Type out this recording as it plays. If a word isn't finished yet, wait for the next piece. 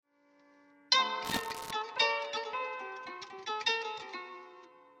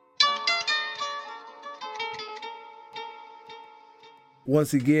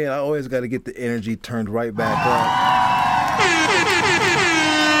Once again, I always got to get the energy turned right back up.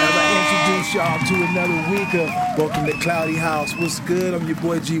 As I introduce y'all to another week of Welcome to Cloudy House. What's good? I'm your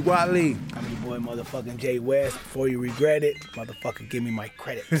boy G. Watley. I'm your boy motherfucking Jay West. Before you regret it, motherfucker, give me my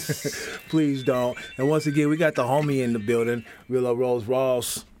credits. Please don't. And once again, we got the homie in the building, Real Rose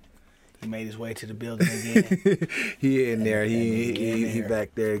Ross. He made his way to the building again. He in there. He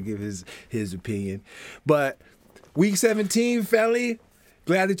back there to give his opinion. But week 17, family.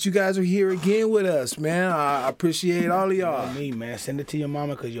 Glad that you guys are here again with us, man. I appreciate all of y'all. Me, man. Send it to your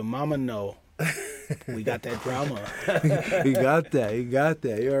mama because your mama know. We got that drama. He got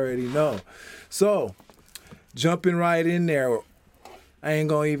that. You already know. So, jumping right in there. I ain't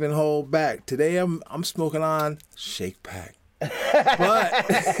going to even hold back. Today, I'm smoking on Shake Pack. But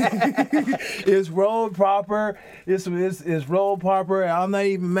it's rolled proper. It's rolled proper. And I'm not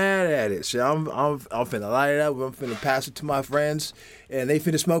even mad at it. Shit, I'm finna light it up. I'm finna pass it to my friends, and they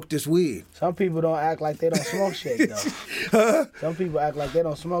finna smoke this weed. Some people don't act like they don't smoke shake though. Some people act like they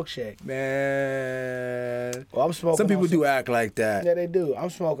don't smoke shake. Man, well, I'm smoking. Some people do act like that. Yeah, they do.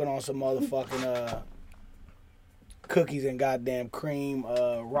 I'm smoking on some motherfucking cookies and goddamn cream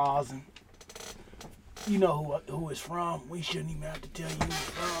rosin. You know who it's from. We shouldn't even have to tell you who it's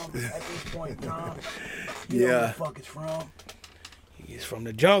from at this point in time. You know who the fuck it's from. He's from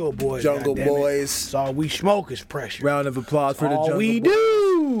the Jungle Boys. Jungle Boys. That's all we smoke is pressure. Round of applause for the Jungle Boys. All we do.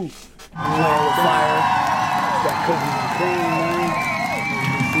 Playing with fire. That cookies and cream, man.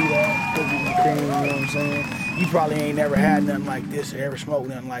 You see that? Cookies and cream, you know what I'm saying? You probably ain't never had nothing like this or ever smoked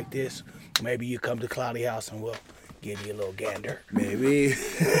nothing like this. Maybe you come to Cloudy House and we'll give you a little gander. Maybe.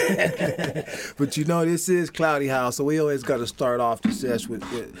 But you know, this is Cloudy House, so we always got to start off the session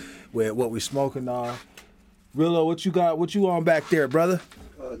with what we're smoking on. Rillo, what you got? What you on back there, brother?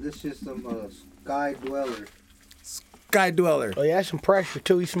 This is some Sky Dweller. Sky Dweller. Oh, yeah, that's some pressure,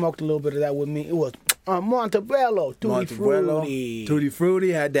 too. He smoked a little bit of that with me. It was Montebello, Tutti Frutti. Tutti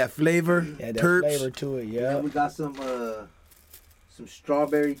Frutti, had that flavor. Had that terps. flavor to it, yeah. And we got some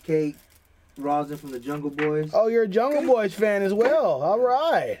strawberry cake. Rosin from the Jungle Boys. Oh, you're a Jungle Boys fan as well. All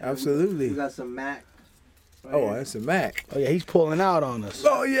right. Absolutely. We got some Mac. Right that's a Mac. Oh, yeah, he's pulling out on us.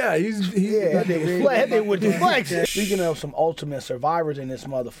 Oh, yeah. He's that nigga with the flex. Speaking of some ultimate survivors in this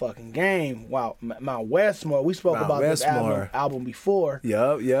motherfucking game, wow, Mount Westmore, we spoke about this album before.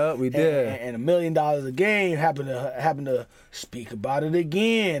 Yup, we did. And $1 million a game happened to speak about it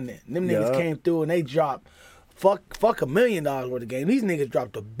again. Them niggas came through and they dropped Fuck $1 million worth of game. These niggas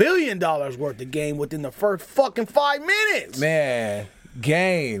dropped $1 billion worth of game within the first fucking 5 minutes. Man,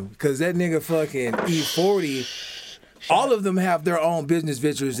 game. Because that nigga fucking E40, all of them have their own business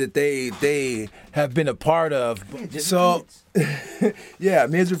ventures that they have been a part of. So, yeah,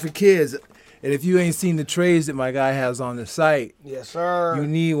 Misery for Kids. And if you ain't seen the trays that my guy has on the site, yes, sir, you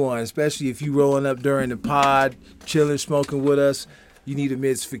need one, especially if you rolling up during the pod, chilling, smoking with us. You need a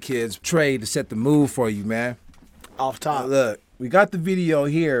Mids for Kids tray to set the mood for you, man. Off top. Look, we got the video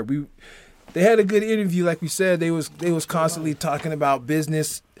here. They had a good interview, like we said. They was constantly talking about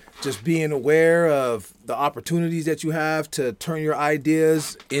business, just being aware of the opportunities that you have to turn your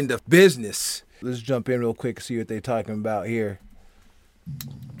ideas into business. Let's jump in real quick and see what they're talking about here.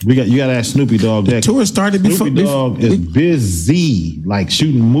 You gotta ask Snoopy Dogg. That tour started before. Snoopy Dogg is busy, like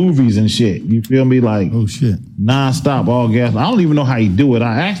shooting movies and shit. You feel me? Like nonstop, all gas. I don't even know how he do it.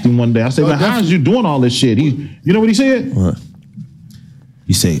 I asked him one day. I said, "Man, how is you doing all this shit?" You know what he said? What?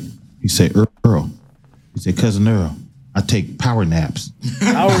 He said, Earl. He said, Cousin Earl, I take power naps.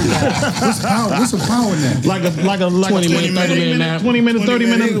 What's a power nap? Like a 20 minute, 30 minute nap. 20 minute, 30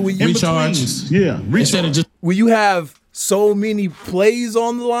 minute recharge. Yeah, recharge. Will you have so many plays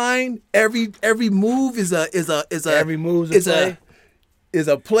on the line? Every move is a every move is a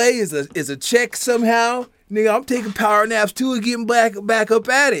play, is a check somehow. Nigga, I'm taking power naps too and getting back up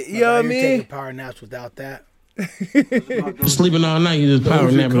at it. You know what I mean? Taking power naps without that. Sleeping all night, you just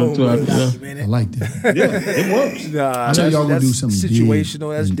power napping throughout the I like that. Yeah, it works. Nah, tell y'all gonna that's do something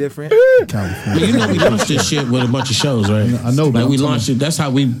situational. That's different. But you know we launched this shit with a bunch of shows, right? I know. Like we launched it. That's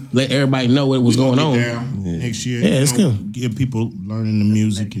how we let everybody know what was going on. Next year, yeah, it's good. Give people learning the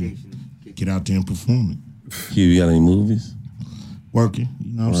music and get out there and perform it. You got any movies? Working,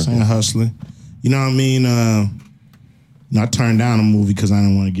 you know what I'm saying? Hustling. You know what I mean? I turned down a movie because I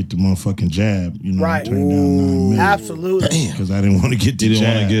didn't want to get the motherfucking jab. You know, right. I turned down 9 million. Absolutely. Because I didn't want to get the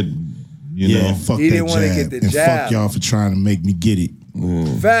jab. Want to get, you know, fuck he that didn't want to get the and jab. fuck y'all for trying to make me get it.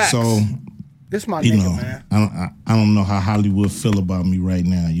 Facts. So, this my you nigga, know, man. I don't know how Hollywood feel about me right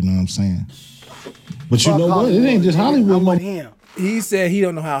now. You know what I'm saying? But you know what? It ain't just Hollywood. I'm with him. He said he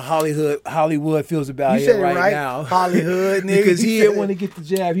don't know how Hollywood feels about You it said it right, right. now. Hollywood, nigga. Because he You didn't said want to it. get the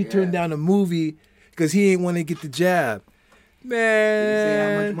jab. He turned down the movie because he didn't want to get the jab. Did you say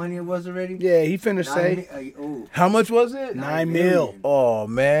how much Man, money it was already? Yeah, he finna say how much was it? 9 mil. Oh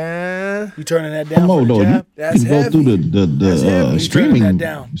man, You turning that down Come for on, the though. jab? That's You go heavy. through That's heavy. the streaming. Turn that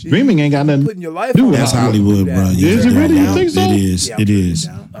down. Streaming ain't got nothing. Putting your life Do on That's Hollywood, bro. Yeah. You Is can it do really? that. You think so? It is. Yeah, It I'm is.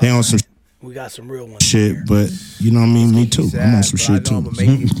 putting it down. They on some We got some real ones. shit, but you know what I mean. Me too. I'm on some Sad, shit but I know too.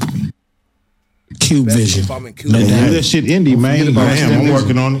 I'ma make it, Cube especially Vision. if I'm in Cuba. No Do doubt. that shit indie, man. I am. I'm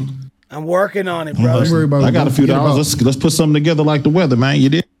working on it. I'm working on it, Don't worry brother. about it. I got a Don't few forget dollars. about- Let's put something together like the weather, man. You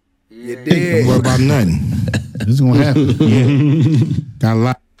did. You Don't did. worry about nothing. This is gonna happen. Got a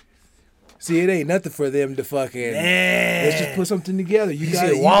lot. See, it ain't nothing for them to fucking. Let's just put something together. You He got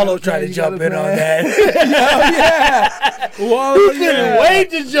said Wallow tried to jump in on that. yeah. Wallow, He couldn't wait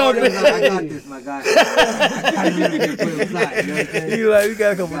to jump in. I got this, my guy. I got to put it flat, you know what I'm saying? You like, we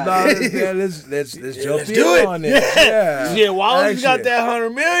got a couple dollars, man. Let's jump in do it. on it. Yeah. Yeah, Wallace got Action. that 100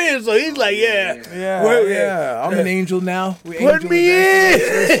 million, so he's like, yeah. Yeah, Where- yeah. I'm an angel now. We Put angel me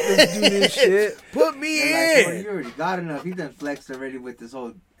investors. Let's do this shit. Put me Like, bro, in. you already got enough. He done flexed already with this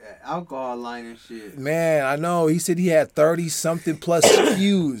whole alcohol line and shit. Man, I know. He said he had 30-something plus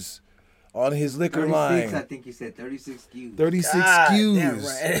SKUs on his liquor 36, I line. think he said 36 SKUs. 36 God, SKUs. damn right.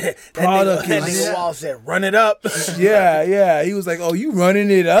 That Product nigga is- Wall said, run it up. Yeah. He was like, "Oh, you running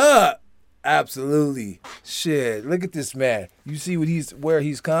it up?" Absolutely. Shit. Look at this man. You see where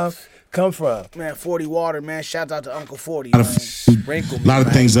he's come from. Man, 40 water, man. Shout out to Uncle 40. A lot Man. of, Sprinkle me, lot of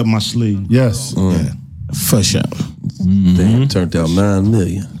man. things up my sleeve. Yes. Yeah. For sure. Damn, turned out 9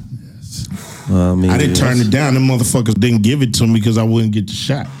 million. I mean, I didn't turn it down. Them motherfuckers didn't give it to me because I wouldn't get the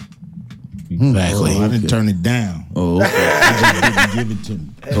shot. Exactly. I didn't turn it down. Oh, okay. They didn't give it to me.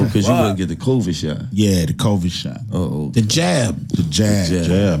 Oh, because you wouldn't get the COVID shot. Yeah, the COVID shot. Oh, The jab. The jab.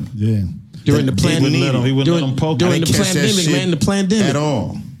 Jab. Yeah. During the He wouldn't let him- he wouldn't let him poke. I during the didn't catch that pandemic, shit man. The pandemic. At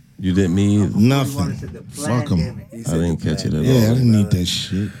all. You didn't mean either. Nothing. The Fuck him. pandemic. I didn't catch it at Yeah, I all. didn't need that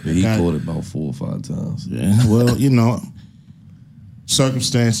shit. Yeah, he Got- caught it about 4 or 5 times. Yeah, well, you know,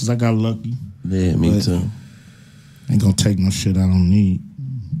 circumstances. I got lucky. Yeah, me But- too. Ain't gonna take no shit I don't need.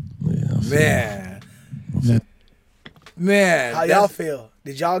 Yeah, I feel Man. Man. How y'all that's- feel?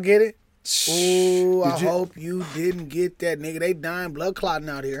 Did y'all get it? Ooh, I Did you- hope you didn't get that, nigga. They dying blood clotting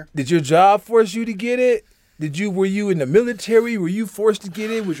out here. Did your job force you to get it? Were you in the military? Were you forced to get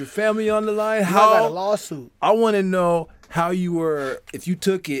it? Was your family on the line? I got a How? lawsuit. I want to know how you were, if you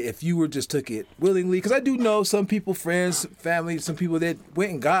took it, if you were just took it willingly. Because I do know some people, friends, family, some people that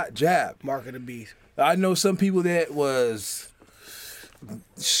went and got jabbed. Mark of the beast. I know some people that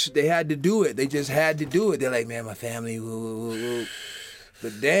they had to do it. They just had to do it. They're like, man, my family, woo.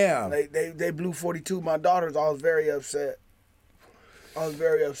 But damn. They blew 42. My daughters, I was very upset.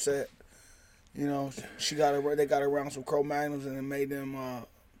 You know, they got around some Cro-Magnums and it made them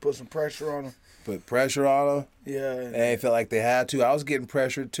put some pressure on them. Put pressure on them. Yeah. They ain't felt like they had to. I was getting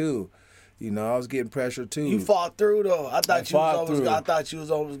pressured too. You too. You fought through though. I thought fought through. you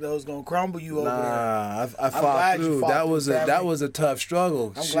was gonna crumble you over there. Nah, I fought glad you through. fought That through, was family. that was a tough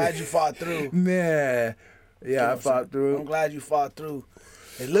struggle. I'm Shit. glad you fought through. Man, yeah, I fought I'm through. glad you fought through.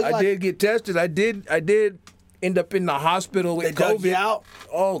 It looked I like did get tested. I did end up in the hospital with they COVID. dug you out.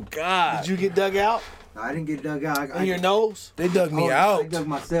 Oh God, Did you get dug out No, I didn't get dug out. in your nose? they dug me I out. dug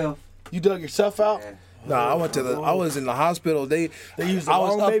myself. You dug yourself out? Yeah. No, I was in the hospital. They used the I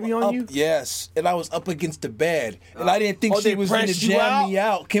was long baby on you? Yes, and I was up against the bed, and I didn't think Oh, she they was finna pressed you jam out? me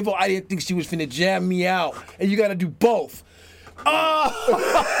out. Kimbo, I didn't think she was finna jam me out, and you got to do both. Oh,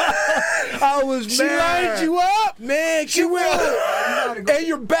 I was She mad. lined you up? Man, she will. And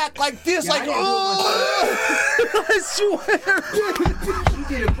you're back like this, Yeah, like, I didn't do it oh, I swear.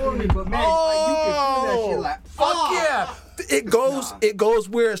 She did it for me, but man, like, you can feel that shit like, Fuck yeah. It goes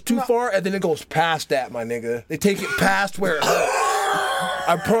where it's too far, and then it goes past that, my nigga. They take it past where it hurts.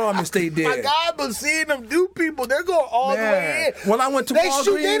 I promise they did. My God, but seeing them do people, they're going all the way in. When I went to They Walgreens,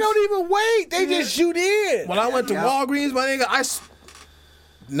 shoot. They don't even wait. They just shoot in. when I went to Walgreens, my nigga,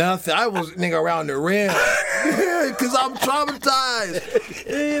 nothing. I was nigga around the rim because I'm traumatized.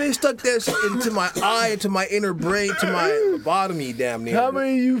 And they stuck that shit into my eye, into my inner brain, to my lobotomy, damn near. How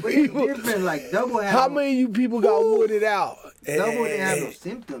many of you but it's people? different, like double had How many of you people got wooded out? double didn't have no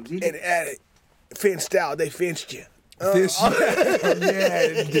symptoms. He and didn't, at it, fenced out. They fenced you. This,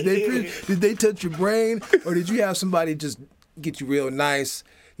 yeah. Did they touch your brain, or did you have somebody just get you real nice?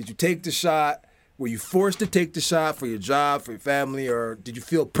 Did you take the shot? Were you forced to take the shot for your job, for your family, or did you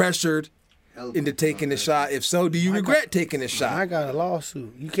feel pressured? into taking the shot? If so, do you regret taking the I shot? got a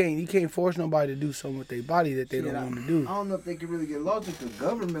lawsuit. You can't force nobody to do something with their body that they don't want to do. I don't know if they could really get lost if the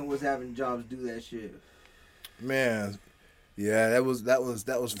government was having jobs do that shit. Man, yeah, that was funny.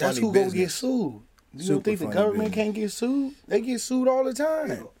 That's who gonna get sued. You don't think the government can't get sued? They get sued all the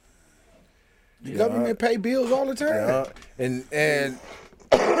time. The government pay bills all the time. And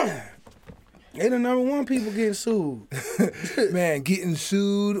They the number one people getting sued. man, getting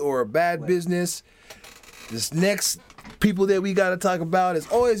sued or a bad business. This next people that we got to talk about is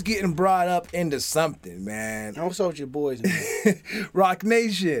always getting brought up into something, man. What's up with your boys, man? Rock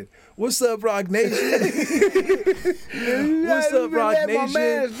Nation. What's up, Rock Nation? What's up, Rock My Nation?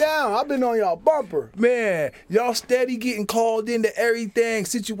 man's down. I've been on y'all bumper. Man, y'all steady getting called into everything,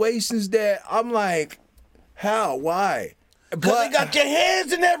 situations that I'm like, how? Why? Cause they got your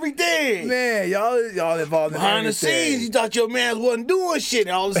hands and everything. Man, y'all involved in Behind the everything. scenes, you thought your man wasn't doing shit,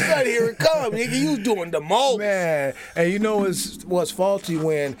 and all of a sudden here it comes, nigga. You was doing the most. Man, and you know what's faulty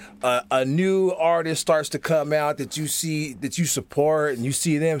when a new artist starts to come out that you see, that you support, and you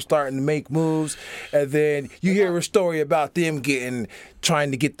see them starting to make moves, and then you hear a story about them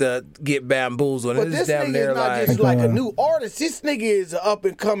trying to get bamboozled. But And this it's damn nigga near is not like, just like a new artist. This nigga is up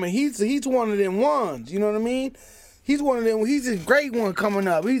and coming. He's one of them ones. You know what I mean? He's one of them. He's a great one coming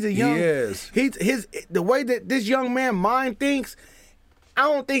up. He's a young. He is. The way that this young man mind thinks. I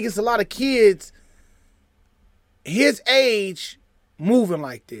don't think it's a lot of kids his age moving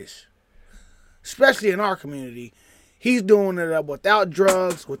like this, especially in our community. He's doing it without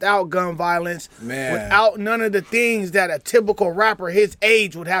drugs, without gun violence, Man. without none of the things that a typical rapper his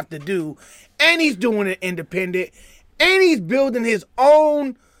age would have to do. And he's doing it independent. And he's building his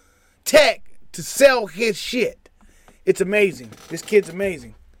own tech to sell his shit. It's amazing. This kid's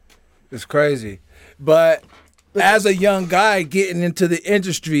amazing. It's crazy. But as a young guy getting into the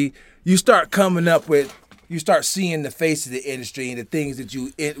industry, you start seeing the face of the industry and the things that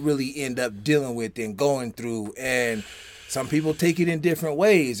it really end up dealing with and going through. And some people take it in different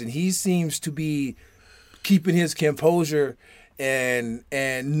ways. And he seems to be keeping his composure and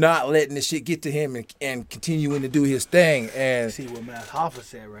not letting the shit get to him and continuing to do his thing. And See what Matt Hoffa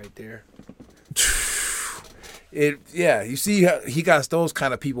said right there. You see how he got those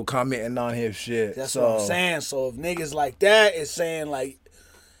kind of people commenting on his shit. That's what I'm saying. So if niggas like that is saying like,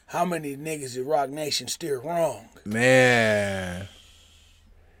 how many niggas in Rock Nation steer wrong? Man.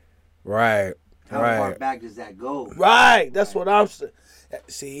 Right. How far back does that go? Right. That's what I'm saying.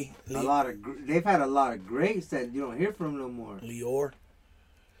 See, They've had a lot of greats that you don't hear from no more. Lior,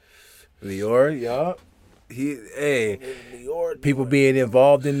 yeah. People being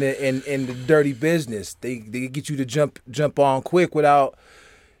involved in the dirty business. They get you to jump on quick without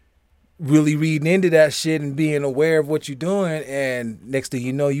really reading into that shit and being aware of what you're doing, and next thing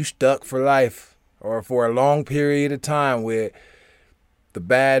you know, you stuck for life or for a long period of time with the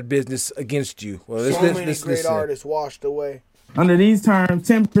bad business against you. Well, many great artists washed away. Under these terms,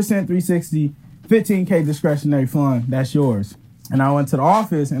 10% 360, 15K discretionary fund, that's yours. And I went to the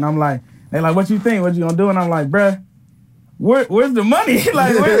office and I'm like, they like, what you think? What you gonna do? And I'm like, bruh, where's the money?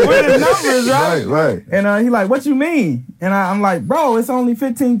 Like, where the numbers, right? Right. And he like, what you mean? And I'm like, bro, it's only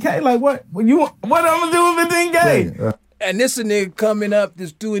 15K. Like, what I'm gonna do with 15K? And this a nigga coming up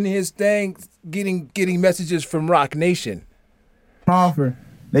that's doing his thing, getting messages from Rock Nation. Offer.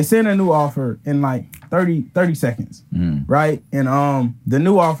 They sent a new offer in like 30 seconds, right? And the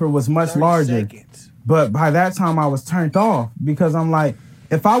new offer was much larger. But by that time, I was turned off because I'm like,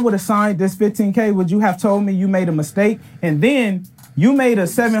 if I would have signed this 15K, would you have told me you made a mistake? And then you made a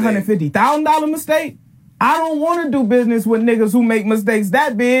 $750,000 mistake? I don't want to do business with niggas who make mistakes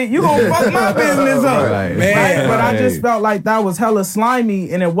that big. You gonna fuck my business up. Right. Man. But I just felt like that was hella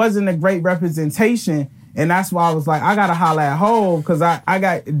slimy and it wasn't a great representation. And that's why I was like, I gotta holler at Hov because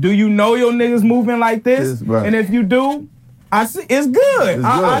do you know your niggas moving like this? Right. And if you do, I see it's good.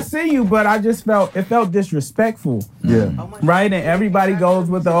 I see you, but I just felt disrespectful. Yeah. Right? And everybody goes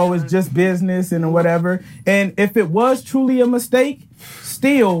with it's just business and whatever. And if it was truly a mistake,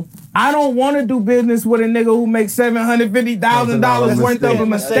 still, I don't want to do business with a nigga who makes $750,000 worth of a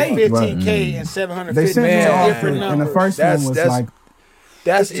mistake. 15K and 750. They sent me an offer, different numbers. and the first one was like,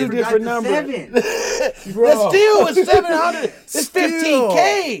 that's two different numbers. That's Bro. still it's 700. It's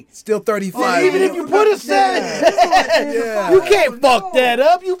 15K. Still 35. Even if you put a 7, you can't fuck that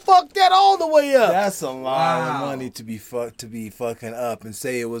up. You fucked that all the way up. That's a lot of money to be fucking up and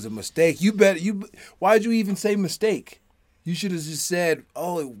say it was a mistake. Why'd you even say mistake? You should have just said,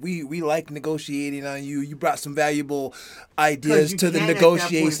 "Oh, we like negotiating on you. You brought some valuable ideas to the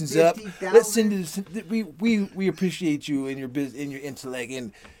negotiations up. Let's send this. We appreciate you and your intellect,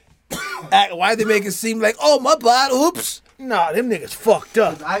 and Why they make it seem like, oh, my bad, oops. Nah, them niggas fucked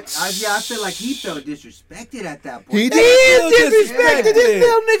up. I feel like he felt disrespected at that point. He He did. is disrespected. This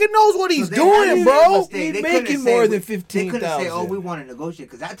damn nigga knows what he's So they had doing, a bro. mistake. He's They couldn't making say more we- than They couldn't say, 15,000. "Oh, we want to negotiate,"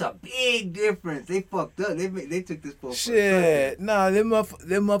 because that's a big difference. They fucked up. They took this bull. Shit. Nah, them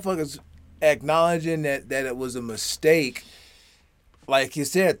motherfuckers acknowledging that it was a mistake, like you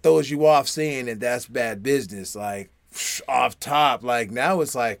said, throws you off saying that that's bad business. Like, off top. Like, now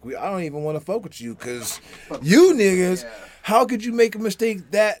it's like, I don't even want to fuck with you because you niggas, how could you make a mistake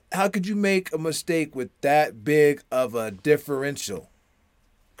how could you make a mistake with that big of a differential?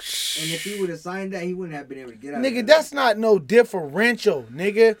 And if he would have signed that, he wouldn't have been able to get out. Nigga, that's not no differential,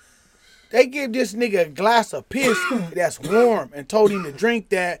 nigga. They give this nigga a glass of piss that's warm and told him to drink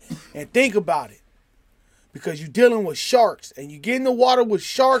that and think about it. Because you dealing with sharks and you get in the water with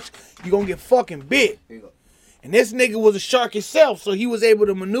sharks, you gonna get fucking bit. There you go. And this nigga was a shark himself, so he was able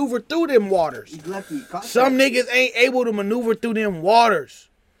to maneuver through them waters. He's lucky he caught Some that. niggas ain't able to maneuver through them waters.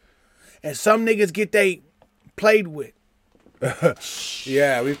 And some niggas get they played with.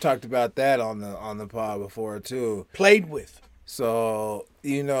 Yeah, we've talked about that on the pod before too. Played with. So,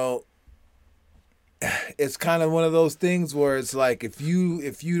 it's kind of one of those things where it's like if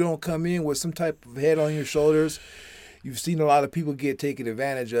you don't come in with some type of head on your shoulders, you've seen a lot of people get taken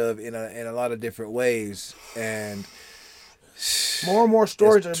advantage of in a lot of different ways, and More and more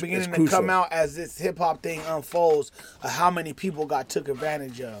stories It's are beginning to crucial. come out as this hip hop thing unfolds of how many people got took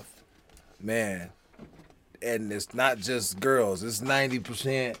advantage of. man, and it's not just girls; it's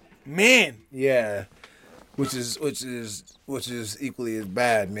 90%. Men. Yeah, which is equally as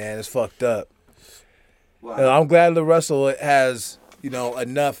bad, man. It's fucked up. Wow. And I'm glad Lil Russell has,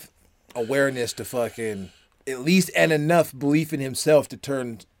 enough awareness to fucking at least and enough belief in himself to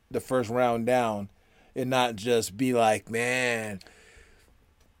turn the first round down and not just be like, man,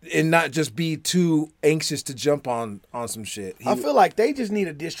 and not just be too anxious to jump on some shit. I feel like they just need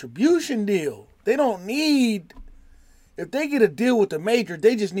a distribution deal. They don't need, if they get a deal with the major,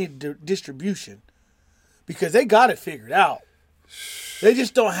 they just need distribution because they got it figured out. They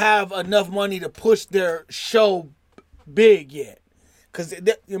just don't have enough money to push their show big yet. Because,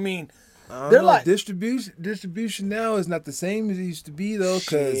 they're like, distribution now is not the same as it used to be though,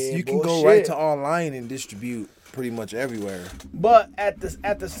 because Shit, you can go bullshit. right to online and distribute pretty much everywhere. but at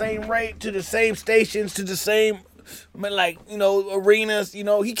the same rate, to the same stations, to the same, arenas,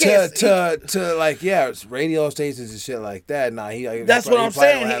 he can't. To like, it's radio stations and shit like that. Nah, That's what I'm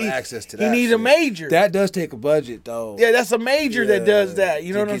saying. Have He- access to he that. need a shit. major. That does take a budget though. Yeah, that's a major that does that.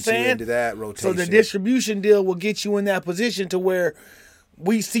 You know to what I'm get you saying? into that So rotation. the distribution deal will get you in that position to where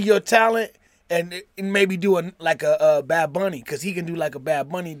we see your talent and maybe do a Bad Bunny, because he can do like a Bad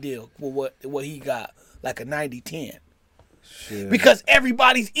Bunny deal with what he got, like a 90-10. Shit. Because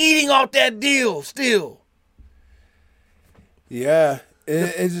everybody's eating off that deal still. Yeah,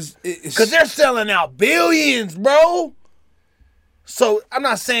 it's Because they're selling out billions, bro. So I'm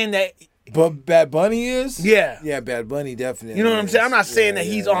not saying that, But Bad Bunny is? Yeah. Bad Bunny definitely. you know what I'm saying? I'm not is. saying Yeah, that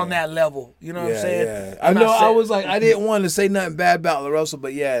he's yeah, on yeah. that level. You know what I'm saying? Yeah. I'm I not know. I saying- was like, I didn't want to say nothing bad about La Russell,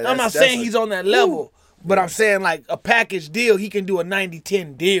 but yeah. I'm not saying he's on that level, but I'm saying like a package deal, he can do a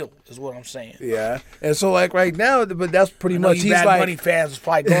 90-10 deal, is what I'm saying. Yeah, and so like right now, but that's pretty I know much you he's Bad like. Bunny fans was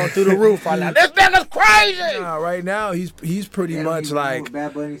probably going through the roof right now. This nigga's crazy. Nah, right now he's pretty They don't much even know like. what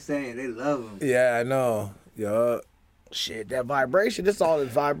Bad Bunny's saying. They love him. Yeah, I know. Yeah. Shit, that vibration, that's all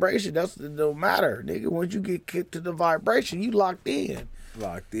this vibration. It don't matter, nigga. Once you get kicked to the vibration, you locked in.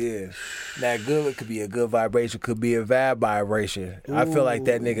 Locked in. That good could be a good vibration, could be a bad vibration. I feel like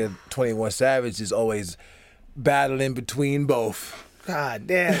that nigga 21 Savage is always battling between both. God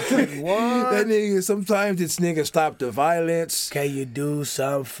damn, 21. That nigga, sometimes it's nigga stop the violence. Can you do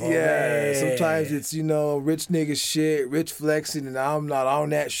something for Yeah, me? sometimes it's, rich nigga shit, rich flexing, and I'm not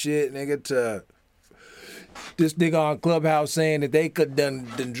on that shit, nigga, to this nigga on Clubhouse saying that they could done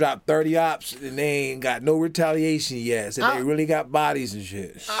drop 30 ops and they ain't got no retaliation yet. So they really got bodies and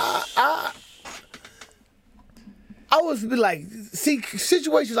shit. I always be like, see,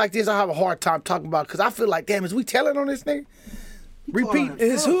 situations like this I have a hard time talking about because I feel like, damn, is we telling on this nigga? Repeat.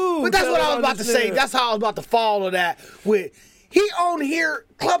 It's who? But that's what I was Telling about on to this say. nigga. That's how I was about to follow that with, he on here,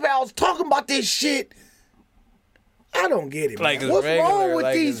 Clubhouse, talking about this shit. I don't get it, Like man. it's What's regular, wrong with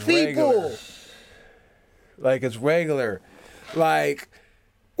like these it's people? regular. Like it's regular. Like,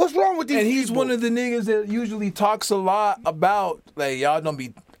 What's wrong with these and people? he's one of the niggas that usually talks a lot about, like, y'all don't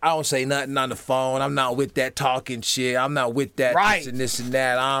be, I don't say nothing on the phone. I'm not with that talking shit. I'm not with that Right. this and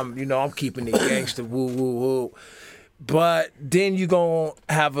that. I'm keeping it gangster, woo, woo, woo. But then you gonna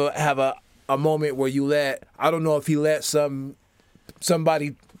have a moment where you let, I don't know if he let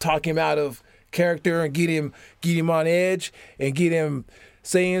somebody talk him out of character and get him on edge and get him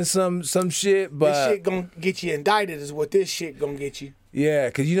saying some shit. But this shit gonna get you indicted is what this shit gonna get you. Yeah,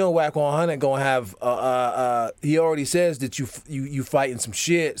 because you know Wack 100 gonna have he already says that you fighting some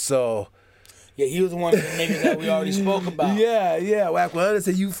shit, so yeah, he was one of the niggas that we already spoke about. Yeah, Wack 100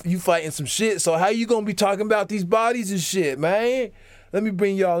 said you fighting some shit, so how you gonna be talking about these bodies and shit, man? Let me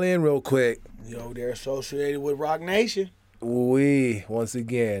bring y'all in real quick. Yo, they're associated with Rock Nation. Once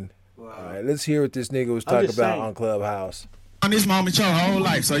again. Wow. All right, let's hear what this nigga was talking about on Clubhouse. On this moment your whole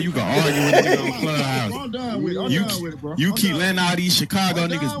life, so you can argue with niggas on Clubhouse. I'm done with it, bro. You keep letting all these Chicago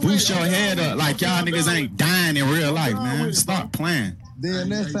niggas boost your head up like y'all niggas ain't dying in real life, man. Stop playing. Then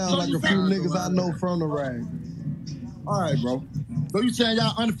that sounds like a few niggas I know from the rag. All right, bro. So you saying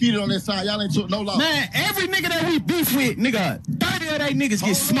y'all undefeated on this side? Y'all ain't took no loss. Man, every nigga that we beef with, nigga, 30 of they niggas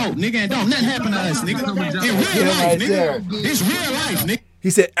get smoked, nigga, and don't nothing happen to us, nigga. In real life, nigga. It's real life, nigga. He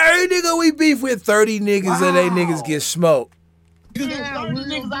said, every nigga we beef with, 30 niggas of they niggas get smoked.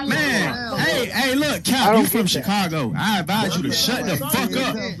 Man, hey, look, Cap, you from Chicago. I advise you to shut the fuck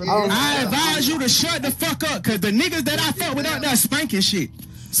up. I advise you to shut the fuck up, cause the niggas that I fuck with out there spanking shit.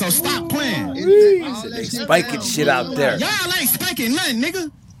 So stop playing. They spanking shit out there. Y'all ain't spanking nothing,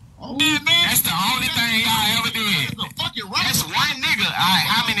 nigga. That's the only thing y'all ever did. That's one nigga. All right,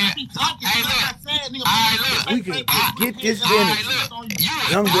 how many? Hey, look. All right, look. We can get this energy.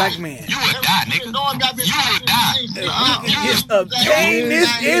 Young black man. You would die, nigga. You would die. Just obtain this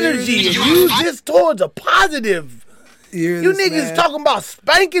energy and use this towards a positive. You niggas talking about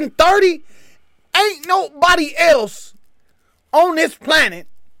spanking 30? Ain't nobody else on this planet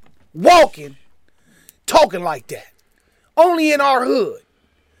walking, talking like that. Only in our hood.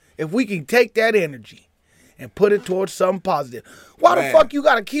 If we can take that energy and put it towards something positive. Why the fuck you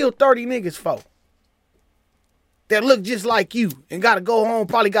gotta kill 30 niggas for? That look just like you and gotta go home,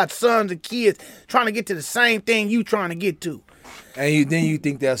 probably got sons and kids trying to get to the same thing you trying to get to. And then you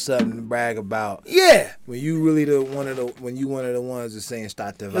think that's something to brag about. Yeah. When you really one of the ones that's saying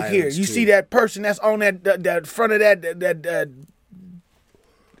stop the violence. Look here, you see that person that's on that front of that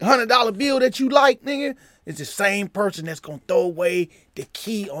 $100 bill that you like, nigga? It's the same person that's gonna throw away the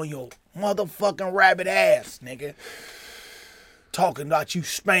key on your motherfucking rabbit ass, nigga. Talking about you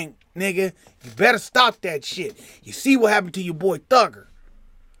spank, nigga. You better stop that shit. You see what happened to your boy Thugger.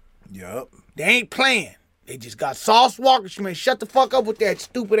 Yup. They ain't playing. They just got Sauce Walker. Man, shut the fuck up with that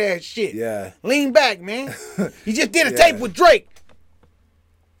stupid ass shit. Yeah. Lean back, man. You just did a tape with Drake.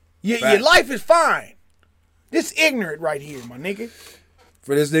 Your life is fine. This ignorant right here, my nigga.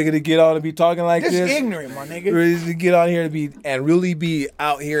 For this nigga to get on and be talking like this. This ignorant, my nigga. For this to get on here and really be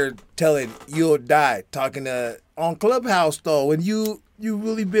out here telling you'll die, talking on Clubhouse though, when you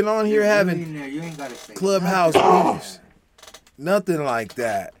really been on here having you ain't gotta say Clubhouse meetings. Nothing like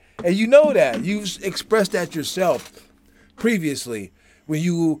that. And you know that. You expressed that yourself previously when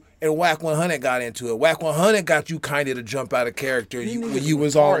you and Wack 100 got into it. Wack 100 got you kind of to jump out of character when you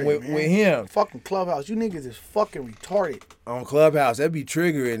was on with him. Fucking Clubhouse. You niggas is fucking retarded. On Clubhouse, that be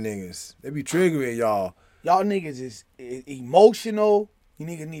triggering niggas. That be triggering y'all. Y'all niggas is emotional. You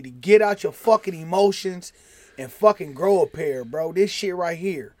niggas need to get out your fucking emotions and fucking grow a pair, bro. This shit right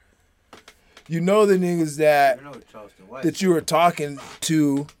here. You know the niggas that you were talking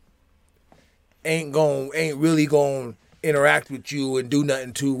to ain't really gonna interact with you and do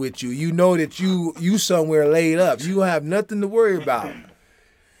nothing with you. You know that you somewhere laid up. You don't have nothing to worry about.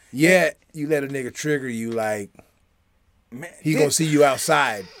 Yet you let a nigga trigger you like, man, he gonna see you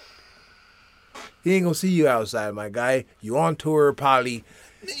outside. He ain't gonna see you outside, my guy. You on tour, probably.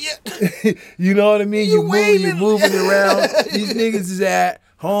 You know what I mean? You moving around. These niggas is at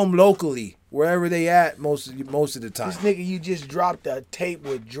home locally, wherever they at most of the time. This nigga, you just dropped a tape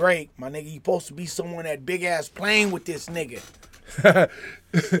with Drake. My nigga, you supposed to be somewhere that big ass plane with this nigga.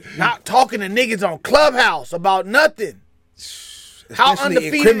 Not talking to niggas on Clubhouse about nothing. How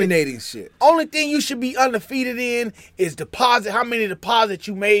undefeated? Incriminating shit. Only thing you should be undefeated in is deposit. How many deposits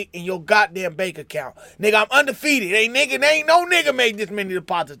you made in your goddamn bank account, nigga? I'm undefeated. Ain't no nigga made this many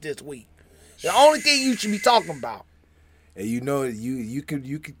deposits this week. The only thing you should be talking about. And you know you could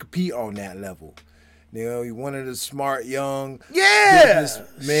compete on that level. You know, you're one of the smart young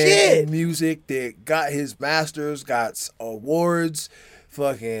businessmen in music that got his masters, got awards,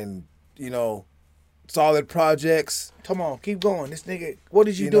 fucking, solid projects. Come on, keep going. This nigga, what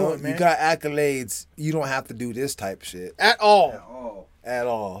is you doing, man? You got accolades. You don't have to do this type of shit. At all. At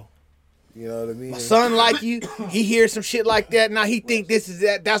all. You know what I mean? My son like you, he hears some shit like that, now he think this is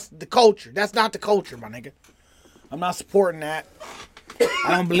that. That's the culture. That's not the culture, my nigga. I'm not supporting that.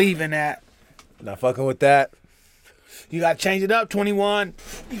 I don't believe in that. Not fucking with that. You got to change it up, 21.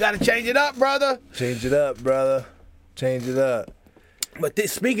 You got to change it up, brother. Change it up, brother. Change it up. But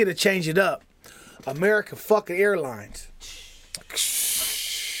speaking of change it up, American fucking Airlines.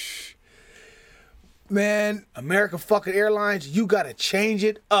 Man, American fucking Airlines, you got to change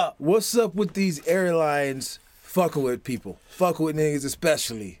it up. What's up with these airlines fucking with people? Fucking with niggas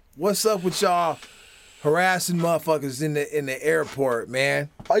especially. What's up with y'all harassing motherfuckers in the airport, man?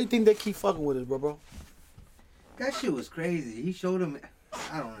 Why you think they keep fucking with us, bro? That shit was crazy. He showed him.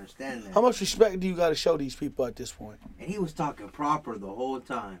 I don't understand that. How much respect do you got to show these people at this point? And he was talking proper the whole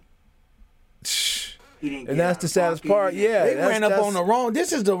time. He didn't And that's the saddest part. Yeah, they ran up on the wrong.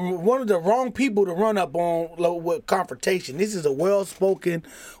 This is one of the wrong people to run up on with confrontation. This is a well-spoken,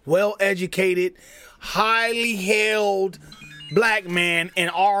 well-educated, highly held black man in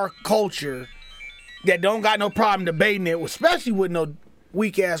our culture that don't got no problem debating it, especially with no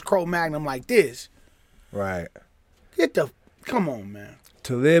weak-ass Cro-Magnon like this. Right. Come on, man.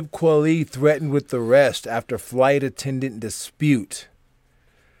 Talib Kweli threatened with arrest after flight attendant dispute.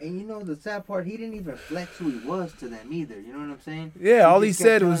 And you know the sad part, he didn't even flex who he was to them either. You know what I'm saying? Yeah, all he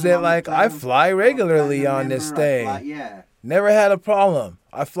said was that, like, I fly regularly on this thing. Yeah. Never had a problem.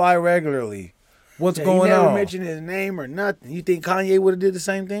 I fly regularly. What's going on? He never on? mentioned his name or nothing. You think Kanye would have did the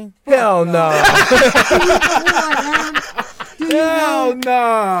same thing? Hell no. Hell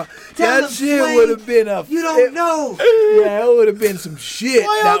no. That shit would have been You don't know. Yeah, it would have been some shit.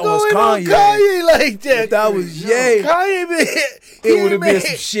 Why That was going Kanye. on Kanye like that? That was Ye. Kanye It would have been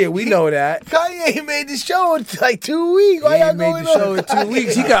some shit. We know that. Kanye made the show in like 2 weeks. Why y'all made the show in 2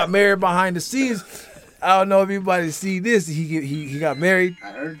 weeks. He got married behind the scenes. I don't know if anybody see this. He got married.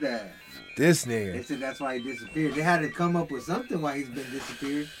 I heard that. This nigga. They said that's why he disappeared. They had to come up with something why he's been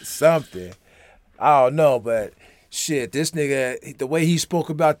disappeared. Something. I don't know, but shit, this nigga, the way he spoke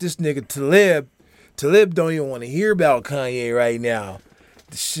about this nigga Talib don't even want to hear about Kanye right now.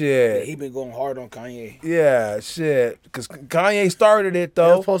 Shit. Yeah, he been going hard on Kanye. Yeah, shit. Because Kanye started it, though.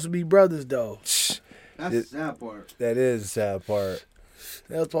 They're supposed to be brothers, though. That's the sad part. That is the sad part.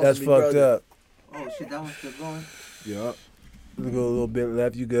 That's fucked brothers. up. Oh, shit, that one's still going? Yup. Go a little bit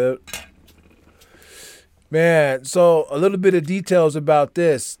left, you good? Man, so a little bit of details about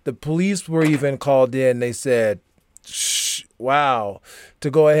this. The police were even called in. They said, wow, to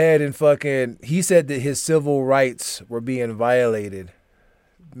go ahead and fucking, he said that his civil rights were being violated.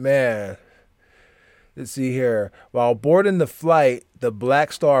 Man, let's see here. While boarding the flight, the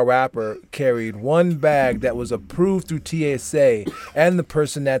Black Star rapper carried one bag that was approved through TSA and the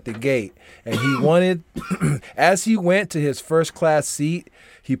person at the gate. And he wanted, as he went to his first class seat,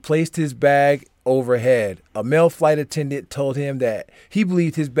 he placed his bag overhead. A male flight attendant told him that he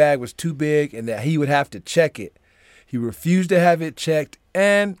believed his bag was too big and that he would have to check it. He refused to have it checked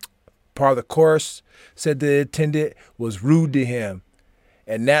and, part of the course, said the attendant was rude to him.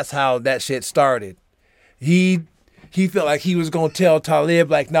 And that's how that shit started. He felt like he was going to tell Talib,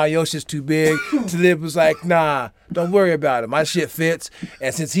 like, nah, your shit's too big. Talib was like, nah, don't worry about it. My shit fits.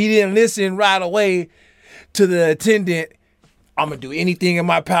 And since he didn't listen right away to the attendant, I'm going to do anything in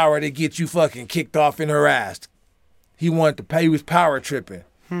my power to get you fucking kicked off and harassed. He wanted to pay. He was power tripping.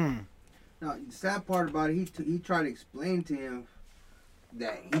 Now, the sad part about it, he tried to explain to him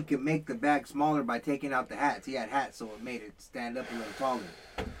that he could make the bag smaller by taking out the hats. He had hats, so it made it stand up a little taller.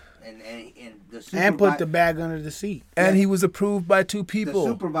 And put the bag under the seat. And he was approved by two people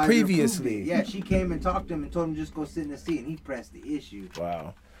the supervisor previously. Yeah, she came and talked to him and told him just go sit in the seat, and he pressed the issue.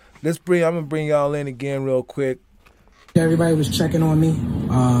 Wow. I'm gonna bring y'all in again real quick. Everybody was checking on me.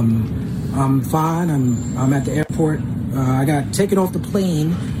 I'm fine. I'm at the airport. I got taken off the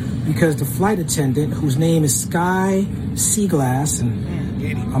plane because the flight attendant, whose name is Sky Seaglass, and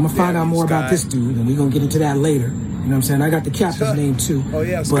I'm gonna find out more about this dude, and we're gonna get into that later. You know what I'm saying? I got the captain's name too. Oh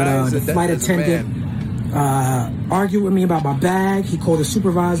yeah, but the flight attendant argued with me about my bag. He called the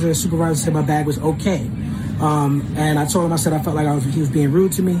supervisor. The supervisor said my bag was okay. And I told him, I said I felt like he was being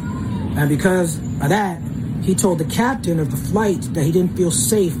rude to me, and because of that, he told the captain of the flight that he didn't feel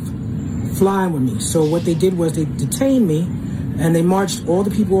safe flying with me. So what they did was they detained me, and they marched all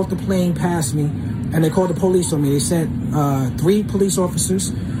the people off the plane past me, and they called the police on me. They sent 3 police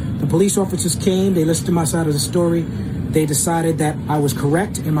officers. The police officers came. They listened to my side of the story. They decided that I was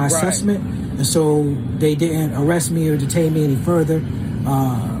correct in my assessment, and so they didn't arrest me or detain me any further.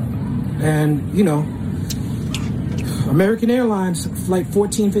 And, you know, American Airlines, Flight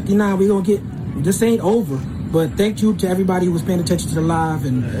 1459, we gonna get... This ain't over, but thank you to everybody who was paying attention to the live,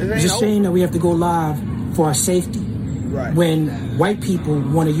 and it's a shame that we have to go live for our safety. Right. When white people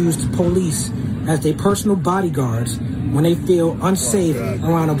want to use the police as their personal bodyguards when they feel unsafe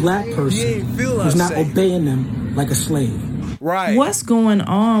around a black person who's not obeying them like a slave. Right. What's going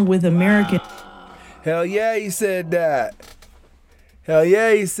on with American? Hell yeah, he said that. Hell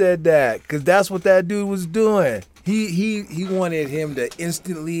yeah, he said that. Cause that's what that dude was doing. He wanted him to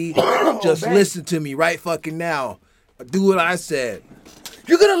instantly just listen to me right fucking now. Do what I said.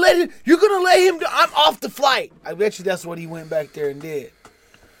 You're gonna let him do, I'm off the flight. I bet you that's what he went back there and did.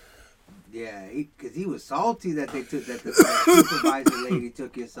 Yeah, because he was salty that the supervisor lady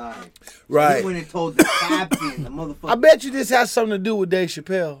took his side. So right. He went and told the captain, the motherfucker. I bet you this has something to do with Dave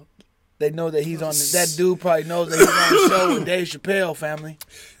Chappelle. They know that he's on that dude probably knows that he's on the show with Dave Chappelle, family.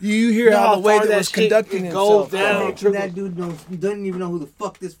 You hear how the way that was conducting himself. Goes down. That dude doesn't even know who the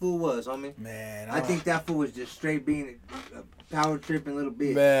fuck this fool was, homie. Man, I think that fool was just straight being a power tripping little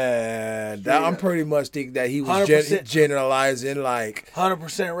bitch. Man, I'm pretty much think that he was generalizing like 100%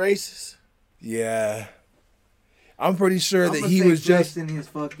 racist. Yeah, I'm pretty sure that he say was just flexing his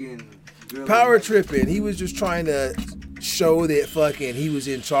fucking power tripping. He was just trying to show that fucking he was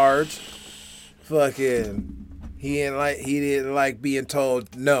in charge. Fucking, he didn't like being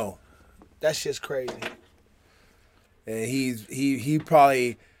told no. That shit's crazy. And he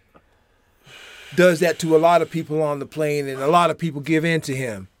probably does that to a lot of people on the plane, and a lot of people give in to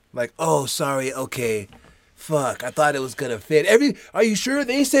him. Like, oh, sorry, okay, fuck, I thought it was gonna fit. Are you sure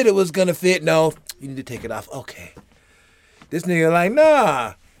they said it was gonna fit? No, you need to take it off. Okay. This nigga like,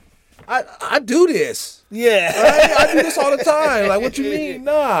 nah, I do this. Yeah. I do this all the time. Like, what you mean?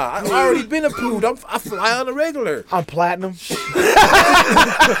 Nah, I already been approved. I fly on a regular. I'm platinum. He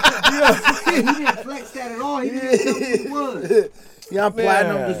didn't flex that at all. He didn't know who he was. Yeah, I'm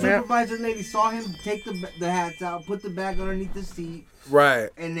platinum. The supervisor lady saw him take the hats out, put the bag underneath the seat. Right.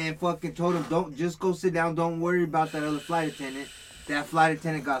 And then fucking told him, don't just go sit down. Don't worry about that other flight attendant. That flight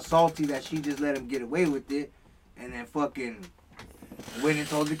attendant got salty that she just let him get away with it. And then fucking went and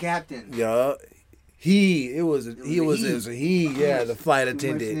told the captain. Yeah. It was a he, yeah, the flight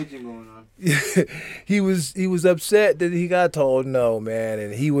attendant. he was upset that he got told no, man,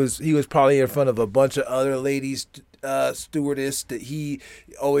 and he was probably in front of a bunch of other ladies, stewardess that he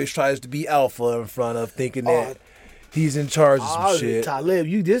always tries to be alpha in front of, thinking that he's in charge of some shit. Talib,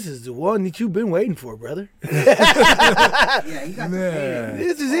 this is the one that you've been waiting for, brother. Yeah, he got man.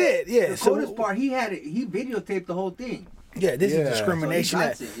 This is it. Yeah. The coolest part, he videotaped the whole thing. Yeah, this is discrimination.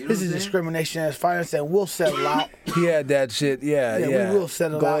 This is discrimination as finance, and we'll settle out. He had that shit. Yeah. We will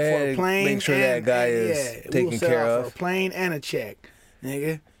settle out for a plane. Make sure that guy is taken care of. For a plane and a check,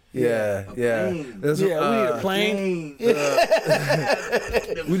 nigga. Yeah. We need a plane.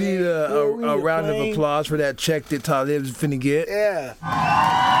 We need a round of applause for that check that Talib's finna get. Yeah. Come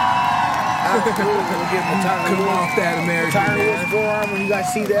off that American. Tiger Woods forearm. When you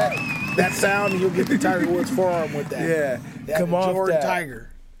guys see that sound, you'll get the Tiger Woods forearm with that. Yeah. Come off Jordan that. Tiger.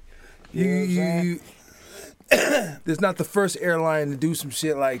 You This not the first airline to do some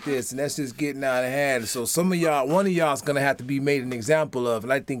shit like this, and that's just getting out of hand. So one of y'all's gonna have to be made an example of,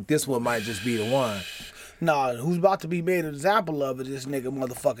 and I think this one might just be the one. Nah, who's about to be made an example of is this nigga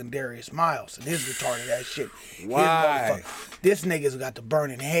motherfucking Darius Miles and his retarded ass shit. Why? This nigga's got to burn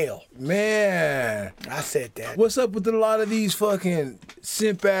in hell. Man. I said that. What's up with a lot of these fucking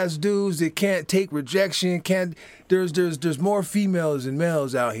simp ass dudes that can't take rejection? There's more females than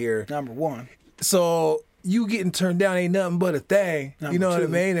males out here. Number one. So you getting turned down ain't nothing but a thing. Number you know two. what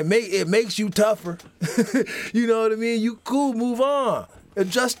I mean? It makes you tougher. You know what I mean? You cool, move on.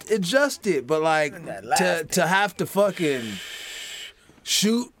 Adjust it, but like to have to fucking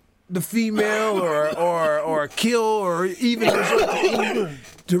shoot the female or kill or even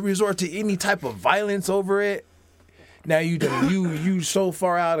resort to any type of violence over it. Now you so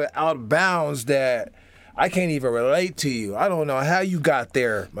far out of bounds that I can't even relate to you. I don't know how you got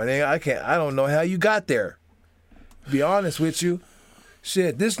there, my nigga. I don't know how you got there. To be honest with you,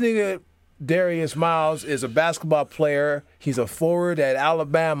 shit. This nigga Darius Miles is a basketball player. He's a forward at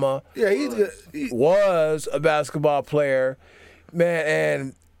Alabama. Yeah, he's good. Was a basketball player, man,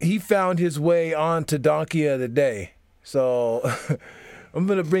 and he found his way onto Donkey of the Day. So I'm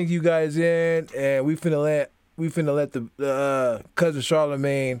gonna bring you guys in, and we finna let the cousin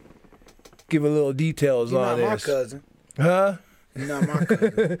Charlemagne give a little details on this. Not my cousin. Huh? Not my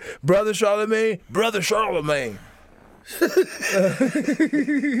cousin. Brother Charlemagne.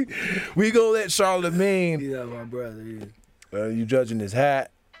 We gonna let Charlemagne. Yeah, my brother. You judging his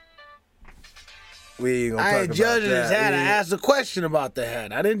hat? We ain't gonna talk about that. I ain't judging his hat. I asked a question about the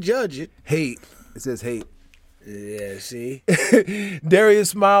hat. I didn't judge it. Hate. It says hate. Yeah, see?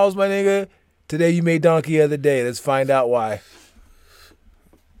 Darius Miles, my nigga. Today you made Donkey of the Day. Let's find out why.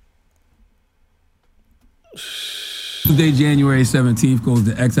 Tuesday, January 17th, goes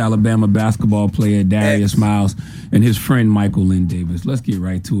to ex-Alabama basketball player Darius Miles and his friend Michael Lynn Davis. Let's get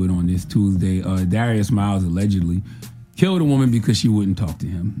right to it on this Tuesday. Darius Miles allegedly killed a woman because she wouldn't talk to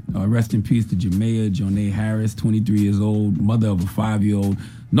him. Rest in peace to Jamea Jonay Harris, 23 years old, mother of a 5-year-old.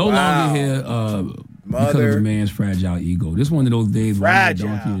 No longer here because of a man's fragile ego. This is one of those days where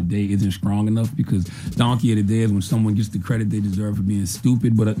Donkey of the Day isn't strong enough, because Donkey of the Day is when someone gets the credit they deserve for being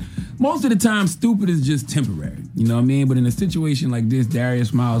stupid. But most of the time, stupid is just temporary. You know what I mean? But in a situation like this,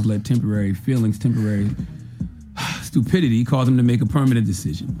 Darius Miles let temporary feelings, temporary stupidity cause him to make a permanent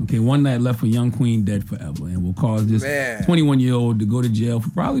decision. Okay, one night left for young queen dead forever, and will cause this 21-year-old to go to jail for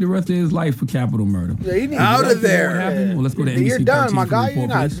probably the rest of his life for capital murder. Yeah, you need out of there. Well, let's go to NBC. You're done, my guy. You're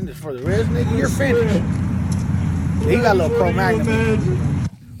not for the rest, nigga. You're finished. He got a little Cro-Magnon.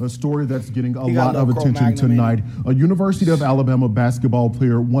 A story that's getting a lot of attention tonight. A University of Alabama basketball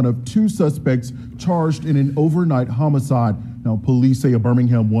player, one of 2 suspects charged in an overnight homicide. Now, police say a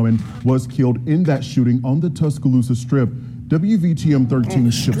Birmingham woman was killed in that shooting on the Tuscaloosa Strip. WVTM 13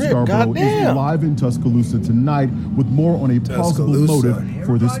 Chip Scarborough is live in Tuscaloosa tonight with more on a possible motive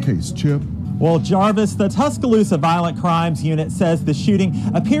for this case. Chip? Well, Jarvis, the Tuscaloosa Violent Crimes Unit says the shooting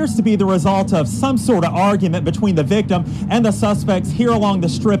appears to be the result of some sort of argument between the victim and the suspects here along the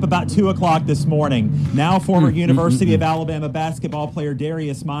Strip about 2 o'clock this morning. Now, former University of Alabama basketball player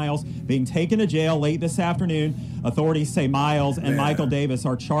Darius Miles being taken to jail late this afternoon. Authorities say Miles and Michael Davis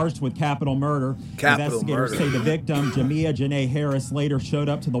are charged with capital murder. Investigators say the victim, Jamea Jonay Harris, later showed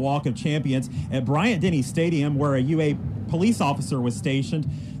up to the Walk of Champions at Bryant-Denny Stadium, where a UA police officer was stationed.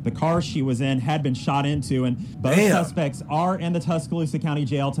 The car she was in had been shot into, and both suspects are in the Tuscaloosa County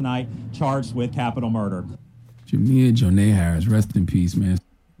Jail tonight, charged with capital murder. Jamea Jonay Harris, rest in peace, man.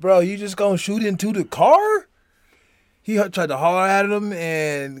 Bro, you just gonna shoot into the car? He tried to holler at him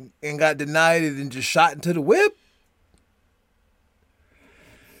and got denied it and just shot into the whip?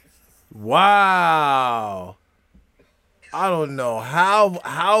 Wow. I don't know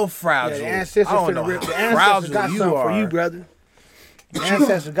how fragile. Yeah, the ancestors finna rip. The ancestors got something for you, brother. The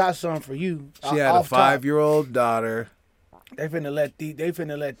ancestors got something for you. She had a 5-year-old daughter. They finna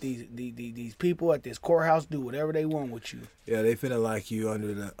let these people at this courthouse do whatever they want with you. Yeah, they finna like you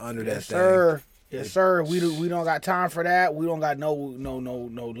under that thing. Sir. Yes, sir. We don't got time for that. We don't got no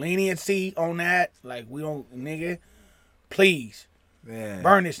leniency on that. Like, we don't, nigga. Please, man,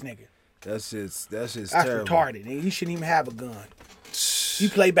 burn this nigga. That's terrible. Retarded. Nigga. You shouldn't even have a gun. You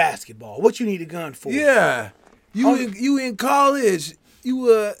play basketball. What you need a gun for? Yeah, you in college.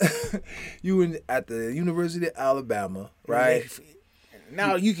 You at the University of Alabama, right?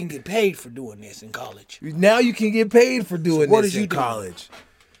 Now you can get paid for doing this in college. Now you can get paid for doing this in college.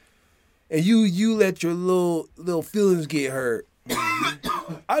 And you let your little feelings get hurt.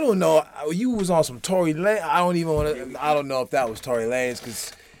 I don't know. You was on some Tory Lanez. I don't know if that was Tory Lanez,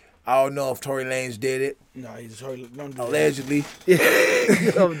 because I don't know if Tory Lanez did it. No, he's Tory. Don't do allegedly.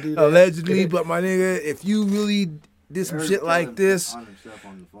 That. Don't do that. Allegedly, but my nigga, if you really did some shit like this,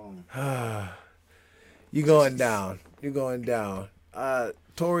 you're going down. You're going down.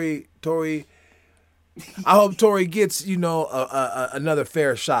 Tory. I hope Tory gets another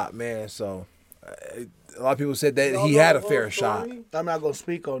fair shot, man. So a lot of people said that he had a fair shot. I'm not gonna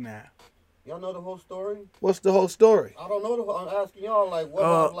speak on that. Y'all know the whole story? What's the whole story? I don't know. I'm asking y'all,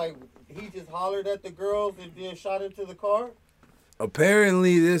 like, he just hollered at the girls and then shot into the car?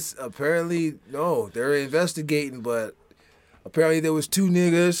 Apparently no, they're investigating, but apparently there was 2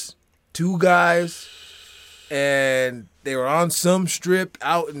 guys, and they were on some strip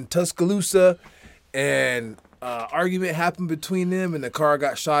out in Tuscaloosa, and argument happened between them, and the car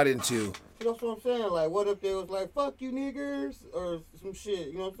got shot into. That's what I'm saying. Like, what if they was like, fuck you niggers, or some shit,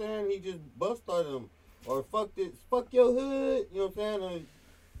 you know what I'm saying? He just bust on them. Or fuck your hood, you know what I'm saying?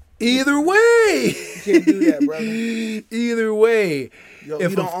 Either way. You can't do that, brother. Either way. Yo,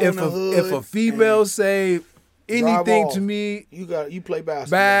 if a female say anything to me, you play basketball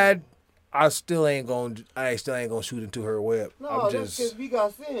bad, I still ain't gonna shoot into her whip. No, that's because we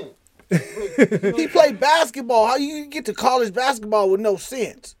got sense. He played basketball. How you get to college basketball with no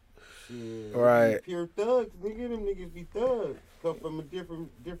sense? Yeah, right. Pure thugs, nigga. Them niggas be thugs. Come from a different.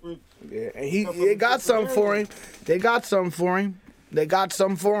 Yeah, and they got something for him. They got something for him. Yes, man.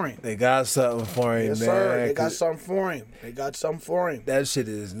 Sir. They got something for him. That shit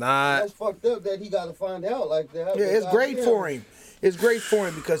is not. That's fucked up that he got to find out like that. Yeah, it's great for him. It's great for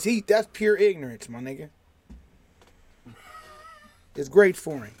him because that's pure ignorance, my nigga. It's great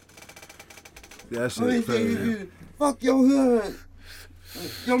for him. That shit is crazy. Fuck your hood.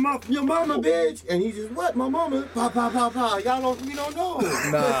 Your mama, bitch. And he just, what? My mama? Pa, pa, pa, pa. We don't know.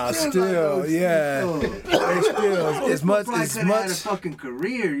 Nah, still, yeah. As much had a fucking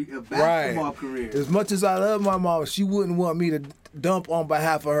career, a basketball career. As much as I love my mom, she wouldn't want me to dump on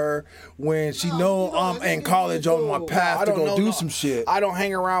behalf of her when she know I'm in college on my path to go do some shit. I don't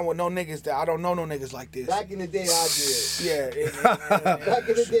hang around with no niggas I don't know no niggas like this. Back in the day, I did. Back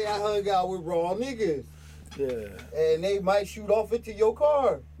in the day, I hung out with raw niggas. Yeah. And they might shoot off into your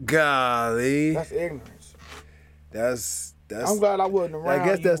car. Golly. That's ignorance. That's I'm glad I wasn't around. I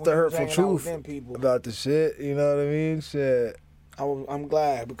guess that's the hurtful truth people. about the shit. You know what I mean? Shit. I'm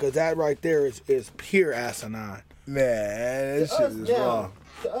glad because that right there is pure asinine. Man, this shit is wrong.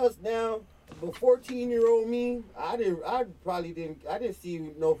 To us now, but 14-year-old me, I didn't see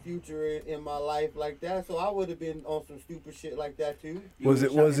no future in my life like that. So I would have been on some stupid shit like that too. You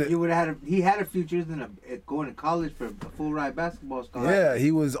would have he had a future than going to college for a full ride basketball scholarship. Yeah,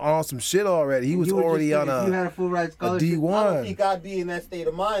 he was on some shit already. He was already on you had a full ride scholarship. D1. I don't think I'd be in that state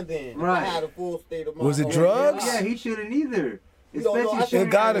of mind then. Right. I had a full state of mind. Was it drugs? Yeah, he shouldn't either. It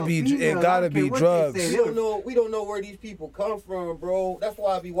gotta be drugs. We don't know where these people come from, bro. That's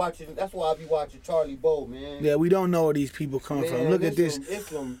why I be watching Charlie Bow, man. Yeah, we don't know where these people come from. Look at this.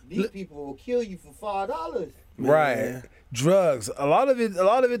 These people will kill you for $5. Right. Man. Drugs. A lot of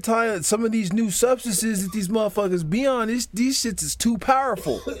it time some of these new substances that these motherfuckers be on, these shits is too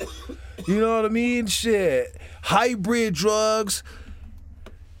powerful. You know what I mean? Shit. Hybrid drugs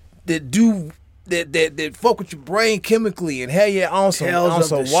that fuck with your brain chemically and hell yeah on some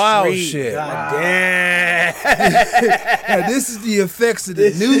wild shit. God damn. Now, this is the effects of the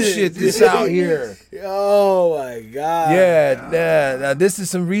new shit that's out here. Oh my God. Yeah, now this is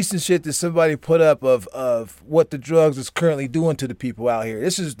some recent shit that somebody put up of what the drugs is currently doing to the people out here.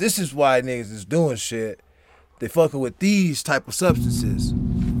 This is why niggas is doing shit. They fucking with these type of substances.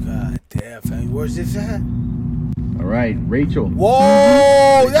 God damn, fam. Where's this at? All right, Rachel.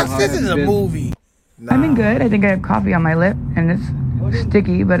 Whoa, this is a movie. I've been good. I think I have coffee on my lip and it's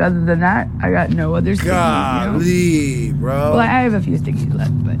sticky, but other than that, I got no other stickies. Golly, bro. Well, I have a few stickies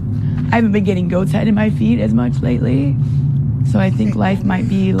left, but I haven't been getting goat's head in my feet as much lately. So I think life might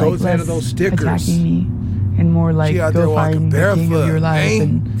be like less attacking me and more like go find the king of your life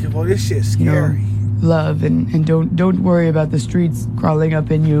and well, this shit's scary. Love and don't worry about the streets crawling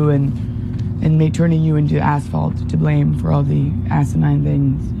up in you and turning you into asphalt to blame for all the asinine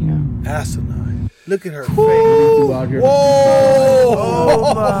things, Asinine. Look at her face. Whoa!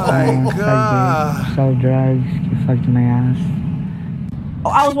 Oh my God. Sell drugs, get fucked in my ass.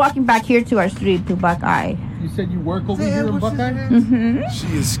 Oh, I was walking back here to our street to Buckeye. You said you work over here in Buckeye? Mm-hmm. She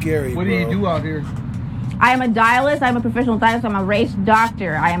is scary, What do you do out here? I am a dialist. I'm a professional dialist. I'm a race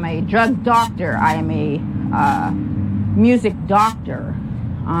doctor. I am a drug doctor. I am a music doctor.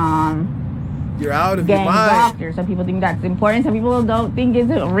 You're out of gang your mind. Doctor. Some people think that's important. Some people don't think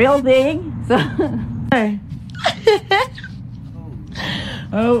it's a real thing. So.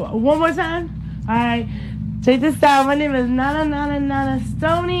 Oh, one more time. All right. Check this out. My name is Nana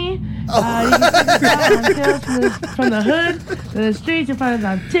Stoney. You can check this out on Tales from the Hood to the Streets. You'll find us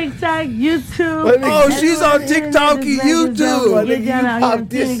on TikTok, YouTube. Oh, she's on TikTok and YouTube. Get down out here on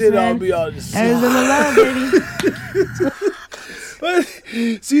this shit on me on the side. Arizona love, baby.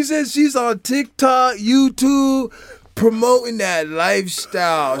 She says she's on TikTok, YouTube, promoting that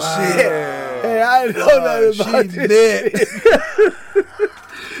lifestyle shit. Hey, I didn't know nothing about she's this.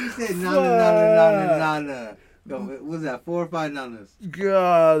 He said nana. What was that? 4 or 5 nanas.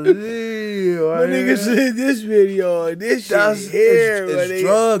 Golly, my niggas see this video and this shit here. It's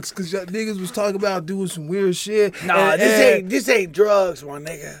drugs, because y'all niggas was talking about doing some weird shit. Nah, this ain't drugs, my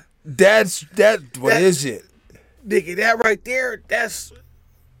nigga. What is it? Nigga, that right there, that's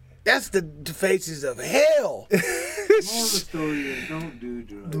the faces of hell. The moral of the story is don't do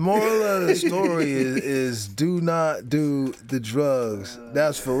drugs. The moral of the story is do not do the drugs.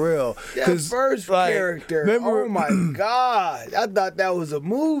 That's for real. That first character, remember, oh my God. I thought that was a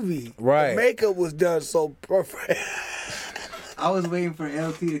movie. Right. The makeup was done so perfect. I was waiting for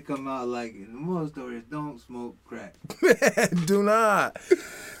LT to come out like, the moral of the story is don't smoke crack. Do not.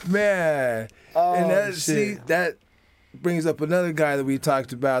 Man. Oh, and shit. that brings up another guy that we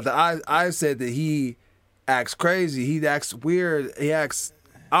talked about. That I said that he acts crazy. He acts weird. He acts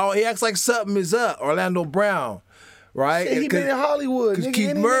like something is up. Orlando Brown, right? Shit, he been in Hollywood. Because Nigga, Keith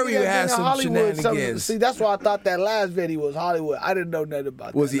any Murray nigga had that's been in some Hollywood, shenanigans. See, that's why I thought that last video was Hollywood. I didn't know nothing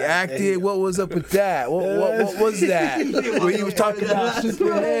about Was that. he acting? What was up with that? What was that? When he was talking about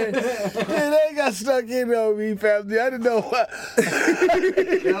Superman? Yeah, they got stuck in on me, family. I didn't know what.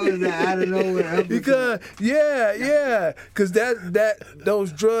 That was the out of nowhere episode. Because because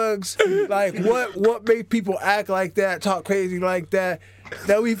those drugs, like what made people act like that, talk crazy like that?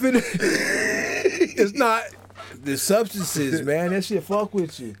 That we finna. It's not the substances, man. That shit fuck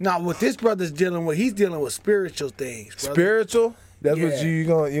with you. Now, what this brother's dealing with, he's dealing with spiritual things. Brother. Spiritual? That's what you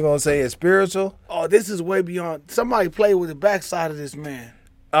gonna say is spiritual? Oh, this is way beyond. Somebody played with the backside of this man.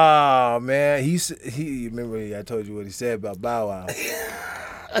 Oh man, he remember I told you what he said about Bow Wow.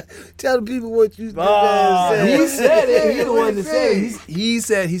 Tell the people what you said. He said it. He's the one that said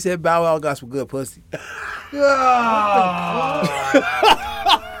it. He said Bow Wow got some good pussy.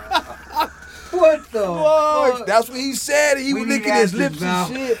 What the fuck? That's what he said. He was licking his lips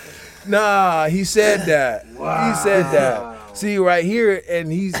and shit. Nah, he said that. He said that. See right here,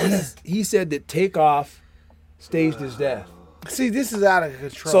 and he said that Takeoff staged his death. See, this is out of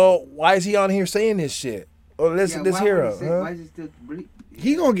control. So why is he on here saying this shit? Oh, let's hear him. Why is he still breathing?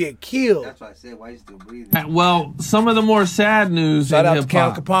 He gonna get killed. That's why I said, why is he still breathing? Well, some of the more sad news Shout in out to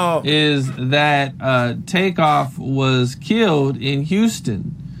Cal hip Capone. hop is that Takeoff was killed in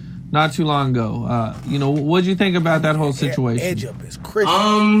Houston not too long ago. What'd you think about that whole situation? Edge up is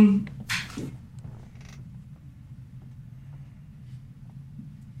Christian.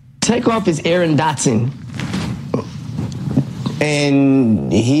 Takeoff is Aaron Dotson.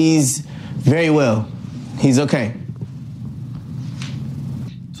 And he's very well. He's okay.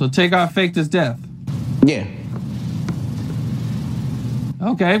 So Takeoff faked his death? Yeah.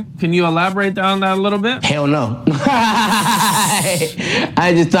 Okay. Can you elaborate on that a little bit? Hell no.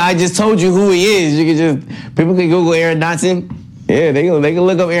 I just told you who he is. You can just people can Google Aaron Dotson. Yeah, they can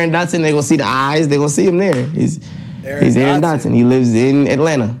look up Aaron Dotson. They gonna see the eyes. They gonna see him there. He's Aaron Dotson. He lives in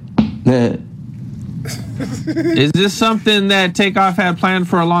Atlanta. Is this something that Takeoff had planned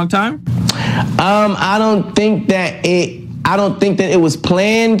for a long time? I don't think that it was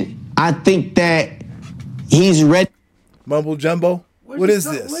planned. I think that he's ready. Mumble jumbo. What is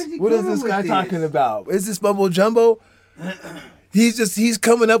this? What is this guy talking about? Is this mumble jumbo? He's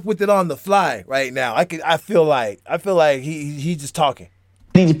coming up with it on the fly right now. I feel like he's just talking.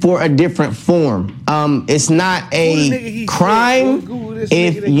 For a different form. It's not a crime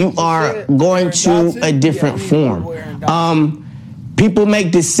if you are going to a different form. People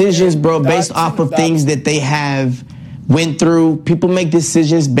make decisions, bro, based off of things that they have went through. People make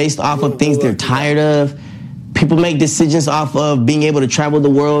decisions based off of things they're tired of. People make decisions off of being able to travel the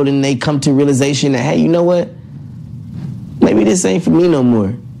world, and they come to realization that, hey, you know what? Maybe this ain't for me no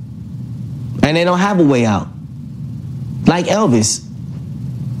more. And they don't have a way out. Like Elvis.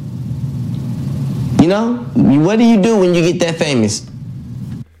 You know, what do you do when you get that famous?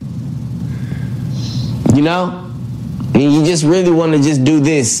 You know, and you just really want to just do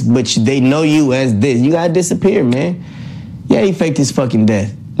this, but they know you as this. You gotta disappear, man. Yeah, he faked his fucking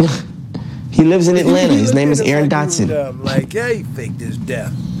death. He lives in Atlanta. His name is Aaron Dotson. He faked his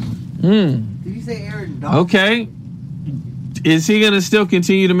death. Did you say Aaron Dotson? Okay. Is he gonna still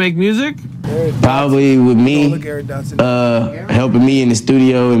continue to make music? Probably with me, helping me in the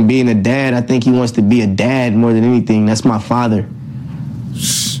studio and being a dad. I think he wants to be a dad more than anything. That's my father.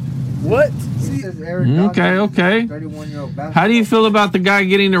 What? Okay. How do you feel about the guy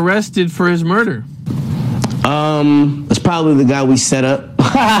getting arrested for his murder? It's probably the guy we set up.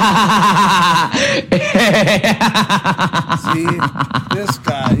 See, this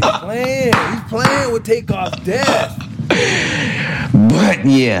guy, he's playing with Takeoff's death. But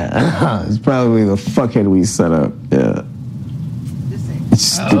yeah, it's probably the fuckhead we set up. Yeah.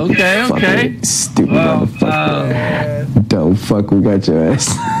 Okay. Stupid motherfucker. Don't fuck, we got your ass.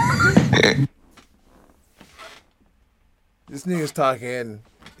 This nigga's talking.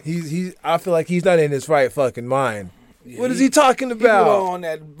 I feel like he's not in his right fucking mind. What is he talking about? He on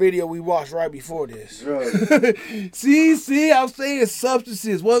that video we watched right before this. See, I'm saying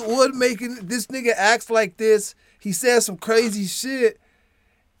substances. What making this nigga acts like this? He says some crazy shit,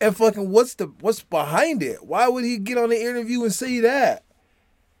 and fucking what's behind it? Why would he get on the interview and say that?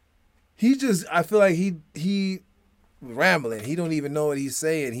 I feel like he rambling. He don't even know what he's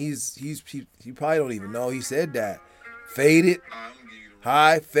saying. He probably don't even know he said that. Faded,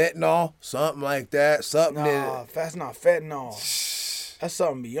 high, fentanyl, something like that. That's not fentanyl. That's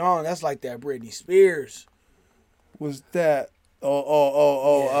something beyond. That's like that Britney Spears. Was that?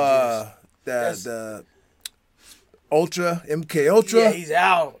 The Ultra, MK Ultra. Yeah, he's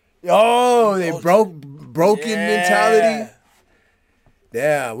out. Oh, they broke broken mentality.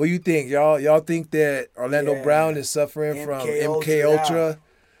 Yeah, what do you think, y'all? Y'all think that Orlando Brown is suffering from MK Ultra?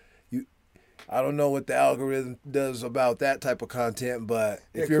 I don't know what the algorithm does about that type of content, but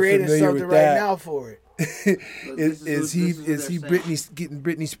if you're familiar with that, right now for it. is he getting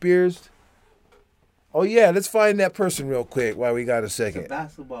Britney Spears? Oh yeah, let's find that person real quick while we got a second. It's a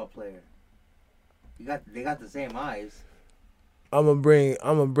basketball player. They got the same eyes. I'm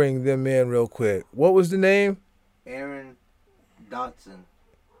gonna bring them in real quick. What was the name? Aaron Dotson.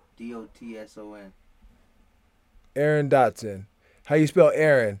 Dotson. Aaron Dotson. How you spell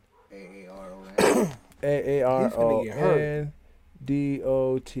Aaron? Aaron. Aaron Dotson.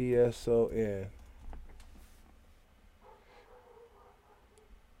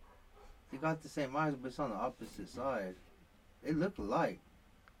 They got the same eyes, but it's on the opposite side. They look alike.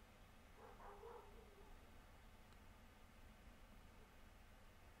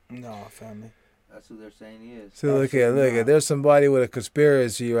 No, family. That's who they're saying he is. So look at. There's somebody with a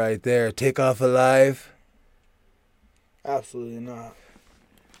conspiracy right there. Takeoff alive? Absolutely not.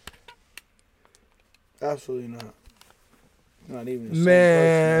 Absolutely not. Not even the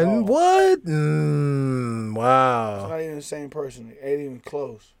same person. What? Wow. It's not even the same person. It ain't even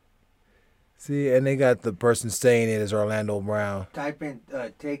close. See, and they got the person saying it is Orlando Brown. Type in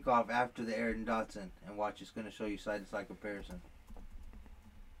Takeoff after the Aaron Dotson and watch. It's going to show you side-to-side comparison.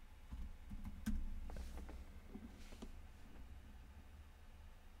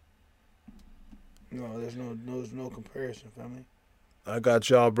 No, there's no comparison, family. I got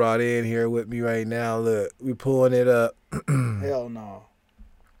y'all brought in here with me right now. Look, we pulling it up. Hell no.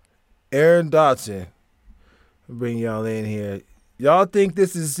 Aaron Dotson. I'll bring y'all in here. Y'all think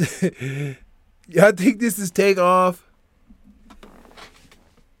this is Takeoff?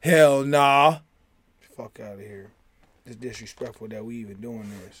 Hell nah. Fuck out of here. It's disrespectful that we even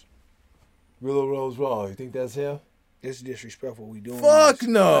doing this. Willow Rose Raw. You think that's him? It's disrespectful we doing Fuck this.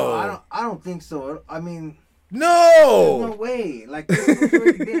 no. I don't think so. I mean, no. There's no way. Like, this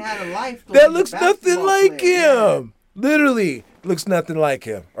already been had a life. That looks nothing like him. Yeah. Literally looks nothing like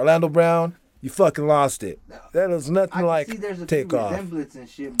him. Orlando Brown, you fucking lost it. That looks nothing like Takeoff. I see there's a resemblance and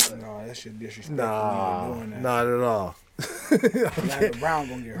shit, but no, that shit disrespectful. Nah, doing that. not at all. Orlando Brown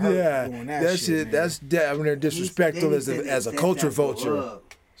gonna get hurt doing that shit. That's damn disrespectful as a culture vulture.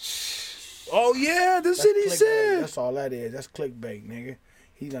 Oh yeah, that's what he said. That's all that is. That's clickbait, nigga.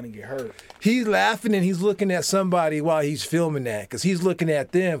 He's gonna get hurt. He's laughing and he's looking at somebody while he's filming that, because he's looking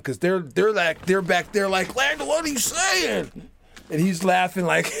at them, because they're back there like, Landon, what are you saying? And he's laughing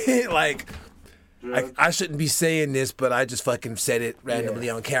like I shouldn't be saying this, but I just fucking said it randomly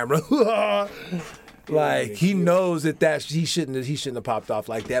on camera. Like he knows that he shouldn't have popped off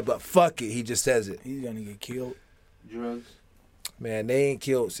like that, but fuck it, he just says it. He's gonna get killed. Drugs. Man, they ain't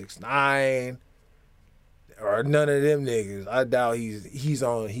killed 6ix9ine or none of them niggas. I doubt he's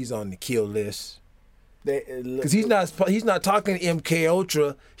on the kill list. Because he's not talking MK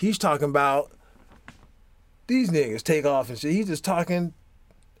Ultra. He's talking about these niggas Takeoff and shit. He's just talking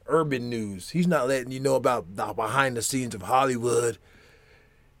urban news. He's not letting you know about the behind the scenes of Hollywood,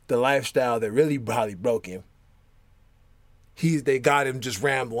 the lifestyle that really probably broke him. They got him just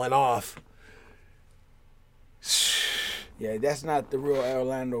rambling off. Yeah, that's not the real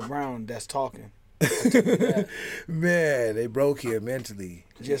Orlando Brown that's talking. Man, they broke him mentally.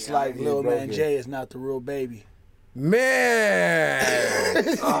 Just like Lil Man Jay is not the real baby. Man!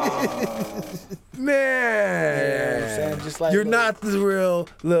 Man! Just like you're not the real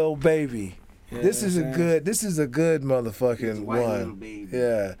Lil Baby. Yeah, this is a good motherfucking one.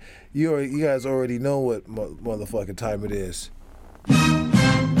 Yeah. You guys already know what motherfucking time it is.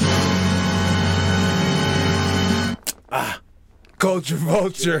 Culture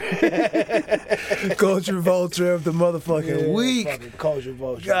Vulture. Culture Vulture of the motherfucking week. Fucking Culture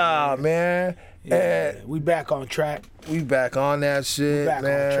Vulture. God, man. Yeah, we back on track. We back on that shit, we back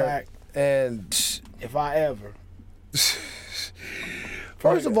man. on track. And if I ever.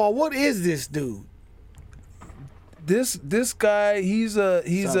 First of all, what is this dude? This guy, he's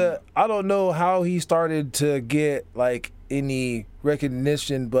a I don't know how he started to get like any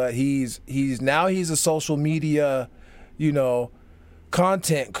recognition, but he's a social media,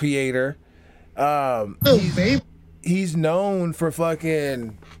 content creator. He's known for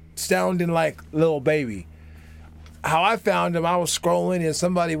fucking sounding like Lil Baby. How I found him, I was scrolling and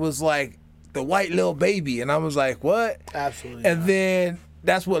somebody was like, the white Lil Baby, and I was like, what? Absolutely. And then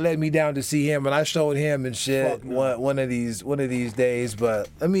that's what led me down to see him, and I showed him and shit one of these days. But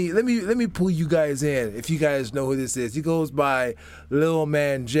let me pull you guys in if you guys know who this is. He goes by Lil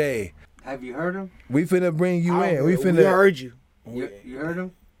Man Jay. Have you heard him? We finna bring you in. We heard you. You heard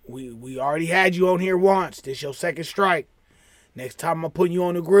him? We already had you on here once. This your second strike. Next time I'm putting you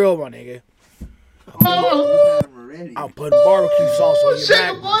on the grill, my nigga. I'm putting barbecue sauce on your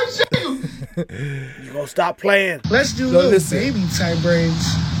back. You gonna stop playing? Let's do little baby type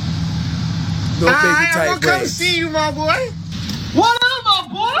braids. Little baby type braids. Come see you, my boy. What up, my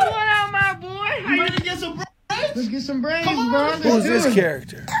boy? What up, my boy? You ready to get some braids? Let's get some braids, bro. Who's this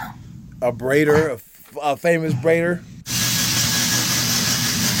character? A braider, a famous braider.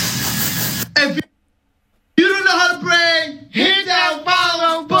 If you don't know how to braid, hit that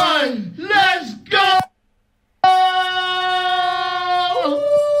follow button. Let's go.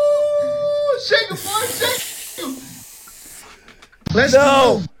 Shake it, boy. Shake it. Let's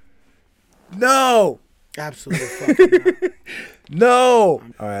go. No. Absolutely fucking not. No.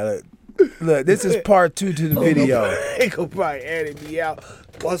 All right, look. This is part 2 to the video. They gonna probably edit me out.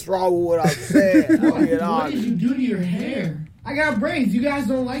 What's wrong with what I'm saying? What did you do to your hair? I got braids. You guys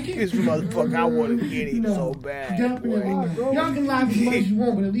don't like it? This motherfucker, I want to get it so bad. Y'all can laugh as much as you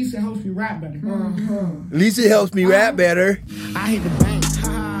want, but at least it helps me rap better. At least it helps me rap better. I hit the bank.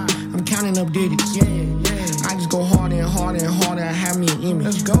 I'm counting up digits. Yeah. I just go harder and harder and harder. I have me an image.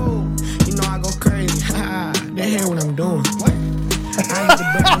 Let's go. You know I go crazy. They hear what I'm doing. What? I hit the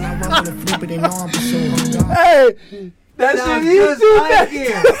bank and I run with a flip it. They know I'm pursuing. Hey, that shit you do that.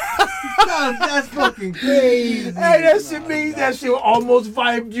 That's fucking crazy. Hey, that shit means that shit almost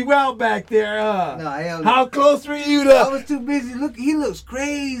vibed you out back there, huh? No, hell How close were you to? I was too busy. Look, he looks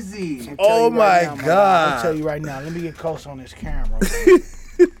crazy. Oh my God. I'll tell you right now. Let me get close on this camera. He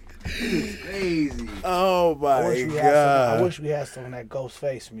looks crazy. Oh my God. I wish we had some of that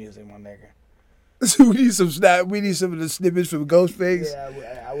Ghostface music, my nigga. We need some snap. We need some of the snippets from Ghostface.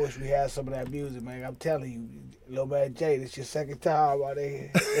 Yeah, I wish we had some of that music, man. I'm telling you, Lil Man Jay, this your second time, my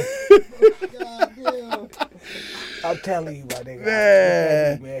nigga. I'm telling you, my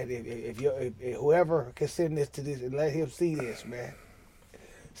nigga. Man, if whoever can send this to this and let him see this, man.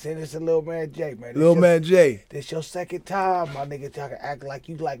 Send this to Lil Man Jay, man. Lil Man Jay. This your second time, my nigga, talking act like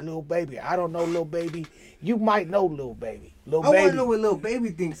you like Lil Baby. I don't know Lil Baby. You might know Lil Baby. I want to know what Lil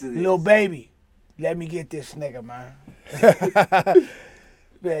Baby thinks of this. Lil Baby. Let me get this nigga, man.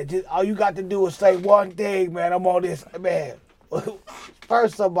 Man, just all you got to do is say one thing, man. I'm on this, man.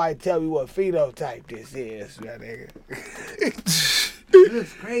 First, somebody tell me what phenotype this is, my nigga. It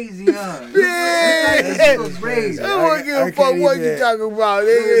looks crazy, huh? Yeah, looks crazy. I don't give a fuck what you talking about,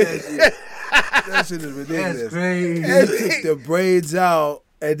 nigga. That shit is ridiculous. That's crazy. He took the braids out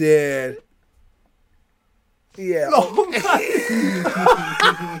and then. Yeah. Oh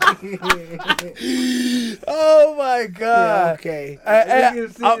my God. Yeah, okay.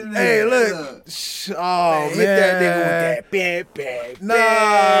 Hey, look. Oh, man. Hit that nigga with that bang.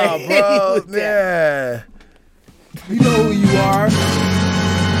 Nah, bro. Man. You know who you are.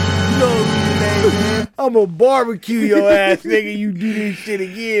 You know who your name is. I'm gonna barbecue your ass, nigga. You do this shit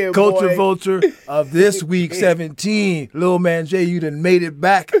again, Culture boy. Vulture of this week 17. Lil Man Jay, you done made it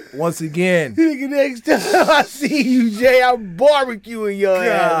back once again. Nigga, next time I see you, Jay, I'm barbecuing your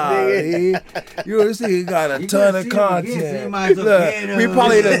ass, nigga. You know, he got a ton of content. Look, we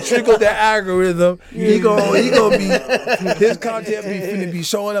probably done trickled the algorithm. He gonna be, his content finna be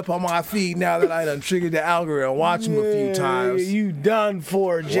showing up on my feed now that I done triggered the algorithm. Watch him a few times. You done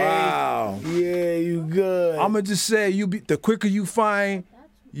for, Jay. Wow. Yeah, you good. I'ma just say, the quicker you find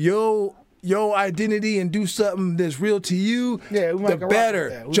your identity and do something that's real to you, the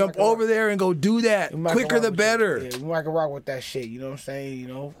better. Jump over there and go do that. Quicker the better. Yeah, we might can rock with that shit, you know what I'm saying? You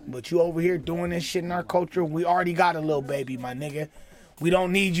know, but you over here doing this shit in our culture, we already got a Lil Baby, my nigga. We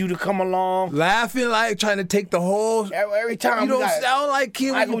don't need you to come along. Laughing like trying to take the whole. Every time you don't sound like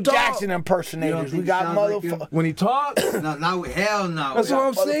him when you Michael talk. Jackson impersonators. We got motherfuckers. Like when he talks? No, not with hell no. That's what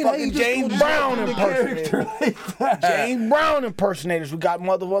I'm saying. How you James Brown impersonators. James Brown impersonators. We got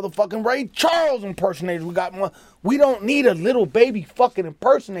motherfucking Ray Charles impersonators. We don't need a Lil Baby fucking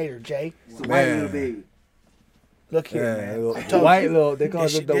impersonator, Jay. It's a white Lil Baby. Look here, man. They call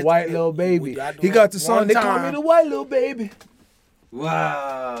it the white Lil Baby. He got the song. They call me the white Lil Baby.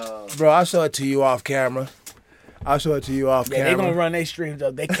 Wow. Bro, I'll show it to you off camera. camera. They're gonna run their streams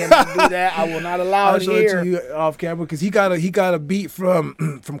up. They cannot do that. I will not allow it here. I'll show it to you off camera because he got a beat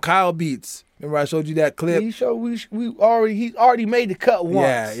from Kyle Beats. Remember I showed you that clip? He already made the cut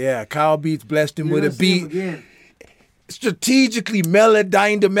once. Yeah. Kyle Beats blessed him with a beat. Strategically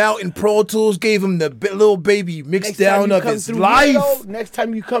melodined him out in Pro Tools, gave him the Lil Baby mix down of his life. Next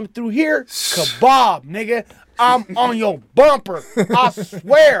time you come through here, kebab, nigga. I'm on your bumper. I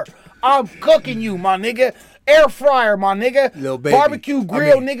swear. I'm cooking you, my nigga. Air fryer, my nigga. Lil Baby. Barbecue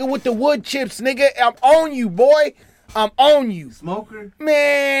grill, nigga, with the wood chips, nigga. I'm on you, boy. I'm on you. Smoker?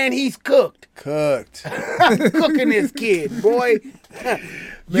 Man, he's cooked. I'm cooking this kid, boy.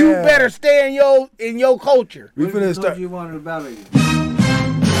 You better stay in your culture. We finna start. You wanted to battle you.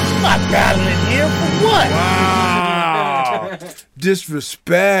 I'm not battling him for what? Wow.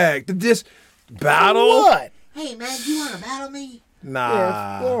 Disrespect. Battle? For what? Hey, man, do you want to battle me? Nah.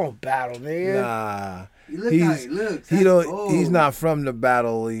 Yeah, don't battle, man. Nah. You look how he looks. He's not from the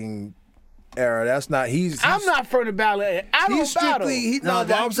battling era. That's not. I'm not from the battle era. I don't battle.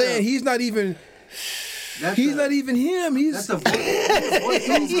 I'm saying he's not even. He's not even him. He's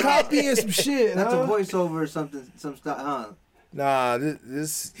he's copying some shit. That's a voiceover or something. Some stuff, huh? Nah,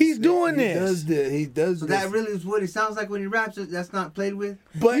 he's doing this. He does so this. That really is what he sounds like when he raps. That's not played with.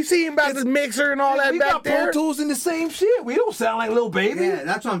 But you see him about the mixer and all that back there. We got Pro Tools in the same shit. We don't sound like Lil Baby. Yeah,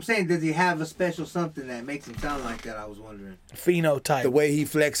 that's what I'm saying. Does he have a special something that makes him sound like that? I was wondering. Phenotype. The way he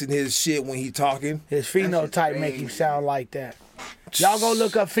flexing his shit when he talking. His phenotype make him sound like that. Y'all go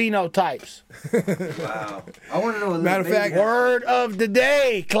look up phenotypes. Wow. I want to know. Matter of fact, word of the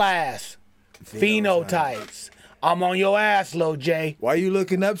day, class. Phenotypes. I'm on your ass, Lil J. Why you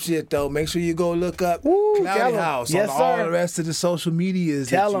looking up shit, though? Make sure you go look up Cloudy House on all the rest of the social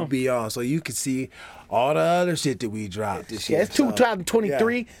medias that you be on, so you can see all the other shit that we dropped this year. Yeah, it's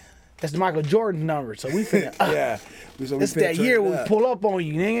 2023. Yeah. That's Michael Jordan's number, so we finna... It's that year we pull up on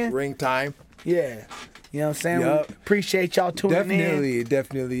you, nigga. Ring time. Yeah. You know what I'm saying? Yep. We appreciate y'all tuning in.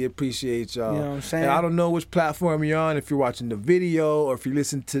 Definitely appreciate y'all. You know what I'm saying? And I don't know which platform you're on, if you're watching the video or if you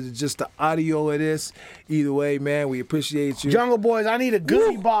listen to just the audio of this. Either way, man, we appreciate you. Jungle Boys, I need a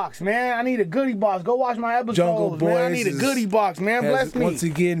goodie box, man. I need a goodie box. Go watch my episodes, Jungle Boys, man. I need a goodie box, man. Bless me. Once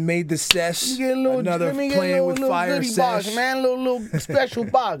again, made the sesh. Another playing with fire goodie sesh. Box, man. Little special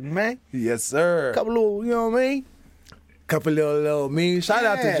box, man. Yes, sir. Couple little, you know what I mean? Couple little me. Shout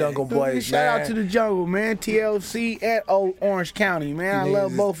out to Jungle Boys, Shout out to the Jungle, man. TLC at Orange County, man. I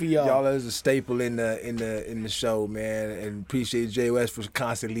love both of y'all. Y'all is a staple in the show, man, and appreciate Jay West for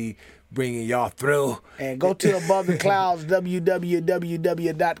constantly bringing y'all through. And go to Above the Clouds, www.com.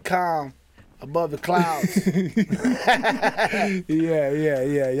 Above the Clouds.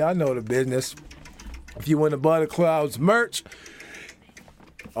 Yeah. Y'all know the business. If you want Above the Clouds merch,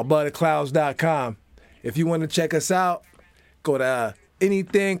 AboveTheClouds.com. If you want to check us out, go to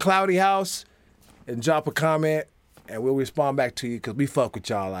anything Cloudy House and drop a comment, and we'll respond back to you because we fuck with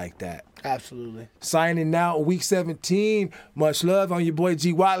y'all like that. Absolutely. Signing out week 17. Much love on your boy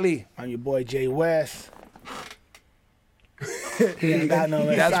G. Watley. On your boy Jay West. He ain't got no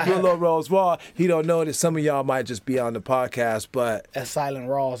That's Willow Rose Wall. He don't know that some of y'all might just be on the podcast, but that's Silent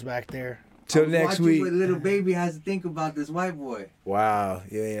Raws back there. Till next week. What Little Baby has to think about this white boy. Wow.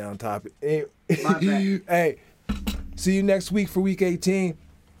 Yeah, on topic. Hey, my bad. Hey, see you next week for week 18.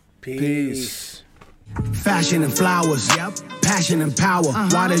 Peace. Fashion and flowers, passion and power.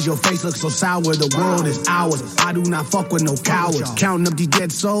 Why does your face look so sour? The world is ours. I do not fuck with no cowards. Counting up these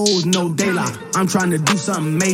dead souls, no daylight. I'm trying to do something major.